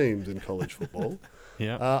worst teams in college football.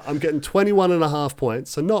 Yeah. I'm getting 21.5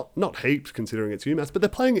 points, so not heaps considering it's UMass, but they're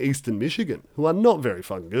playing Eastern Michigan, who are not very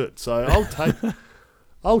fucking good. So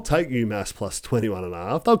I'll take UMass plus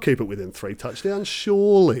 21.5. They'll keep it within 3 touchdowns,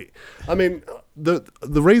 surely. I mean, the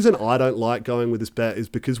reason I don't like going with this bet is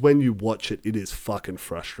because when you watch it, it is fucking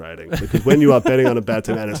frustrating. Because when you are betting on a bad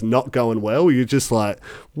team and it's not going well, you're just like,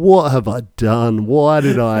 what have I done? Why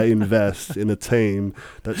did I invest in a team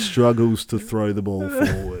that struggles to throw the ball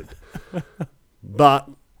forward? But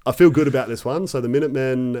I feel good about this one. So the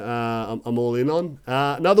Minutemen, I'm all in on.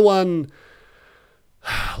 Another one,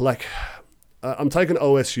 I'm taking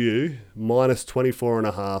OSU minus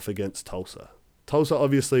 24.5 against Tulsa. Tulsa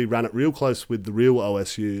obviously ran it real close with the real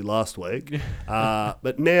OSU last week.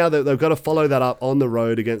 But now they've got to follow that up on the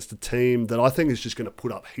road against a team that I think is just going to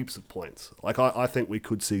put up heaps of points. Like I think we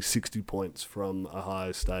could see 60 points from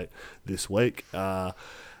Ohio State this week.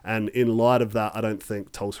 And in light of that, I don't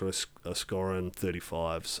think Tulsa are scoring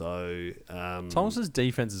 35. So Tulsa's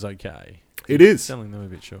defense is okay. It is. Selling them a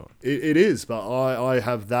bit short. It is, but I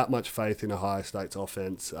have that much faith in Ohio State's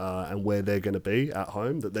offense and where they're going to be at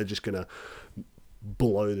home that they're just going to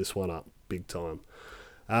blow this one up big time.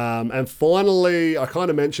 And finally, I kind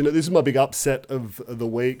of mentioned it. This is my big upset of the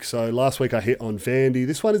week. So last week I hit on Vandy.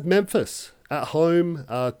 This one is Memphis at home,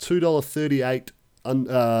 $2.38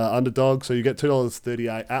 underdog. So you get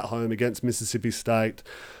 $2.38 at home against Mississippi State.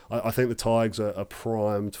 I think the Tigers are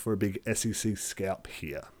primed for a big SEC scalp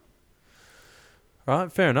here. All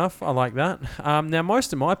right, fair enough. I like that. Now,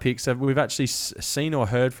 most of my picks we've actually seen or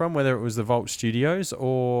heard from, whether it was the Vault Studios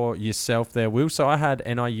or yourself there, Will. So I had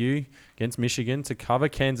NIU against Michigan to cover,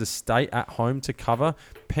 Kansas State at home to cover,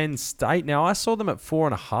 Penn State. Now, I saw them at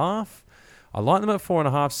 4.5. I like them at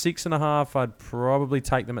 4.5, 6.5. I'd probably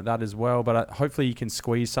take them at that as well, but hopefully you can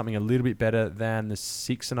squeeze something a little bit better than the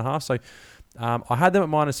 6.5. So I had them at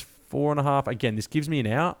 -4.5. Again, this gives me an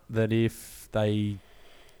out that if they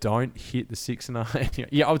don't hit the 6.5,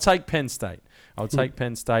 yeah, I'll take Penn State. I'll take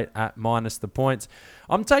Penn State at minus the points.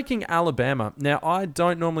 I'm taking Alabama. Now, I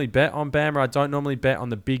don't normally bet on Bama. I don't normally bet on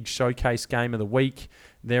the big showcase game of the week.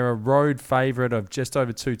 They're a road favorite of just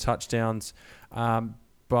over 2 touchdowns,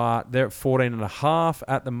 but they're at 14.5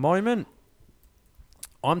 at the moment.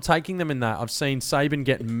 I'm taking them in that. I've seen Saban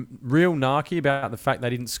get real narky about the fact they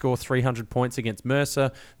didn't score 300 points against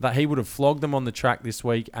Mercer, that he would have flogged them on the track this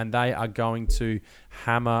week, and they are going to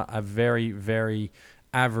hammer a very, very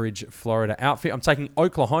average Florida outfit. I'm taking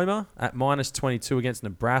Oklahoma at -22 against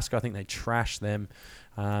Nebraska. I think they trash them.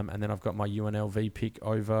 And then I've got my UNLV pick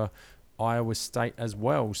over Iowa State as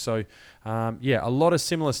well. So, a lot of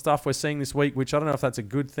similar stuff we're seeing this week, which I don't know if that's a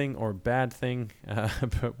good thing or a bad thing,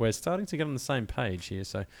 but we're starting to get on the same page here.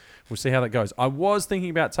 So we'll see how that goes. I was thinking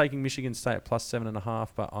about taking Michigan State at +7.5,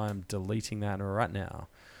 but I am deleting that right now.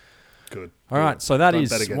 Good. All right, so that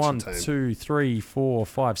is 1, 2, 3, 4,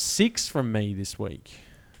 5, 6 from me this week.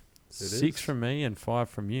 6 from me and 5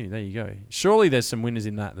 from you. There you go. Surely there's some winners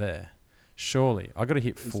in that there. Surely. I got to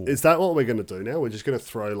hit 4. Is that what we're going to do now? We're just going to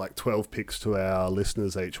throw like 12 picks to our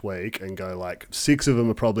listeners each week and go like 6 of them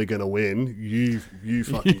are probably going to win. You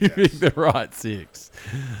fucking guess. Pick the right 6.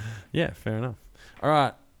 Yeah, fair enough. All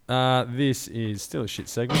right. This is still a shit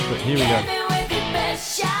segment, but here we go.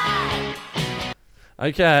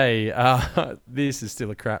 Okay, this is still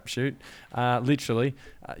a crapshoot. Literally,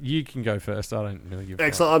 you can go first. I don't really give a fuck.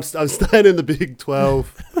 Excellent. I'm staying in the Big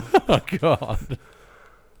 12. Oh, God.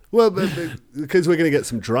 Well, because we're going to get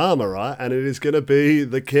some drama, right? And it is going to be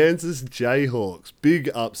the Kansas Jayhawks. Big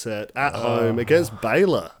upset at home against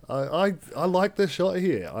Baylor. I like their shot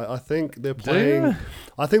here. I think they're playing. Yeah.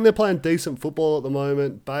 I think they're playing decent football at the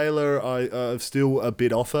moment. Baylor are still a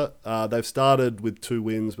bit off it. They've started with 2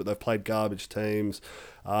 wins, but they've played garbage teams.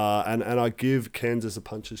 And I give Kansas a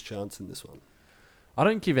puncher's chance in this one. I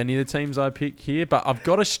don't give any of the teams I pick here, but I've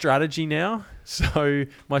got a strategy now. So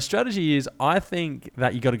my strategy is I think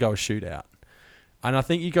that you got to go a shootout. And I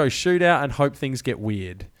think you go shootout and hope things get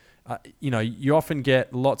weird. You often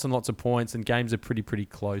get lots and lots of points and games are pretty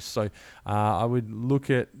close. So I would look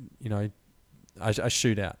at, a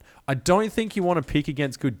shootout. I don't think you want to pick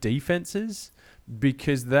against good defenses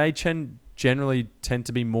because they generally tend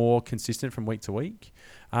to be more consistent from week to week.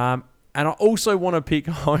 And I also want to pick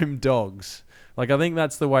home dogs. I think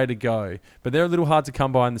that's the way to go. But they're a little hard to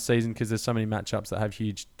come by in the season because there's so many matchups that have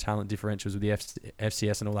huge talent differentials with the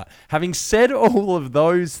FCS and all that. Having said all of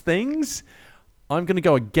those things, I'm going to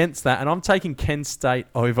go against that, and I'm taking Kent State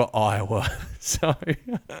over Iowa. So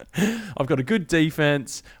I've got a good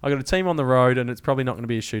defense. I've got a team on the road, and it's probably not going to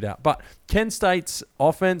be a shootout. But Kent State's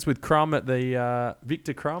offense with Crum at the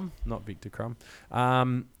Victor Crum,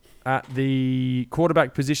 at the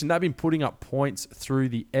quarterback position, they've been putting up points through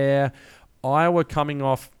the air. Iowa coming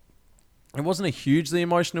off, it wasn't a hugely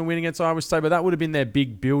emotional win against Iowa State, but that would have been their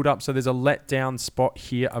big build-up. So there's a letdown spot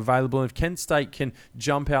here available. If Kent State can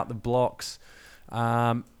jump out the blocks,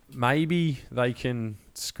 maybe they can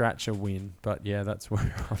scratch a win. But yeah, that's where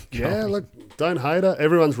I'm going. Yeah, look, don't hate it.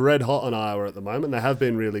 Everyone's red hot on Iowa at the moment. They have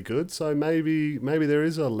been really good. So maybe there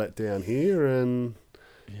is a letdown here and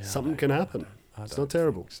something can happen. It's not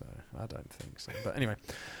terrible. I don't think so. But anyway.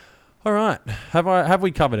 All right. Have we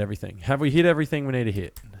covered everything? Have we hit everything we need to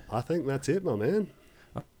hit? I think that's it, my man.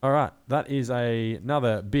 All right. That is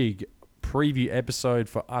another big preview episode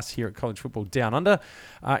for us here at College Football Down Under.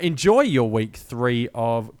 Enjoy your week 3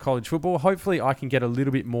 of college football. Hopefully I can get a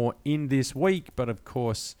little bit more in this week, but of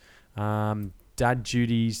course, dad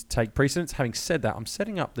duties take precedence. Having said that, I'm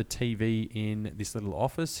setting up the TV in this little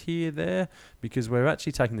office there because we're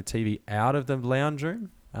actually taking the TV out of the lounge room.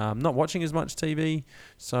 Not watching as much TV,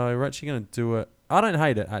 so we're actually going to do it. I don't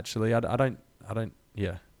hate it, actually. I don't.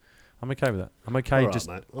 Yeah, I'm okay with that. I'm okay just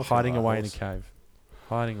hiding away in a cave.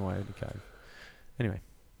 Anyway.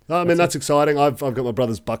 I mean, that's exciting. I've got my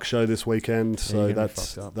brother's buck show this weekend, so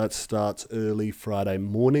that starts early Friday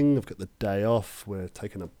morning. I've got the day off. We're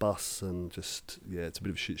taking a bus and it's a bit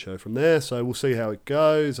of a shit show from there. So we'll see how it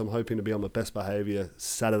goes. I'm hoping to be on my best behaviour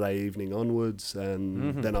Saturday evening onwards,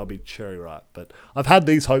 and then I'll be cherry ripe. But I've had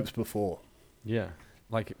these hopes before. Yeah,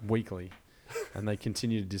 like weekly, and they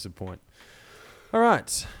continue to disappoint. All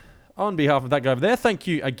right. On behalf of that guy over there, thank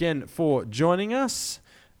you again for joining us.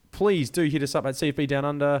 Please do hit us up at CFB Down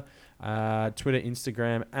Under, Twitter,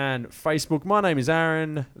 Instagram, and Facebook. My name is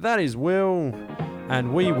Aaron. That is Will.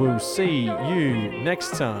 And we will see you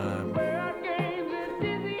next time.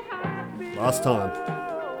 Last time.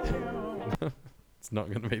 It's not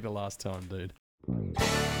going to be the last time, dude.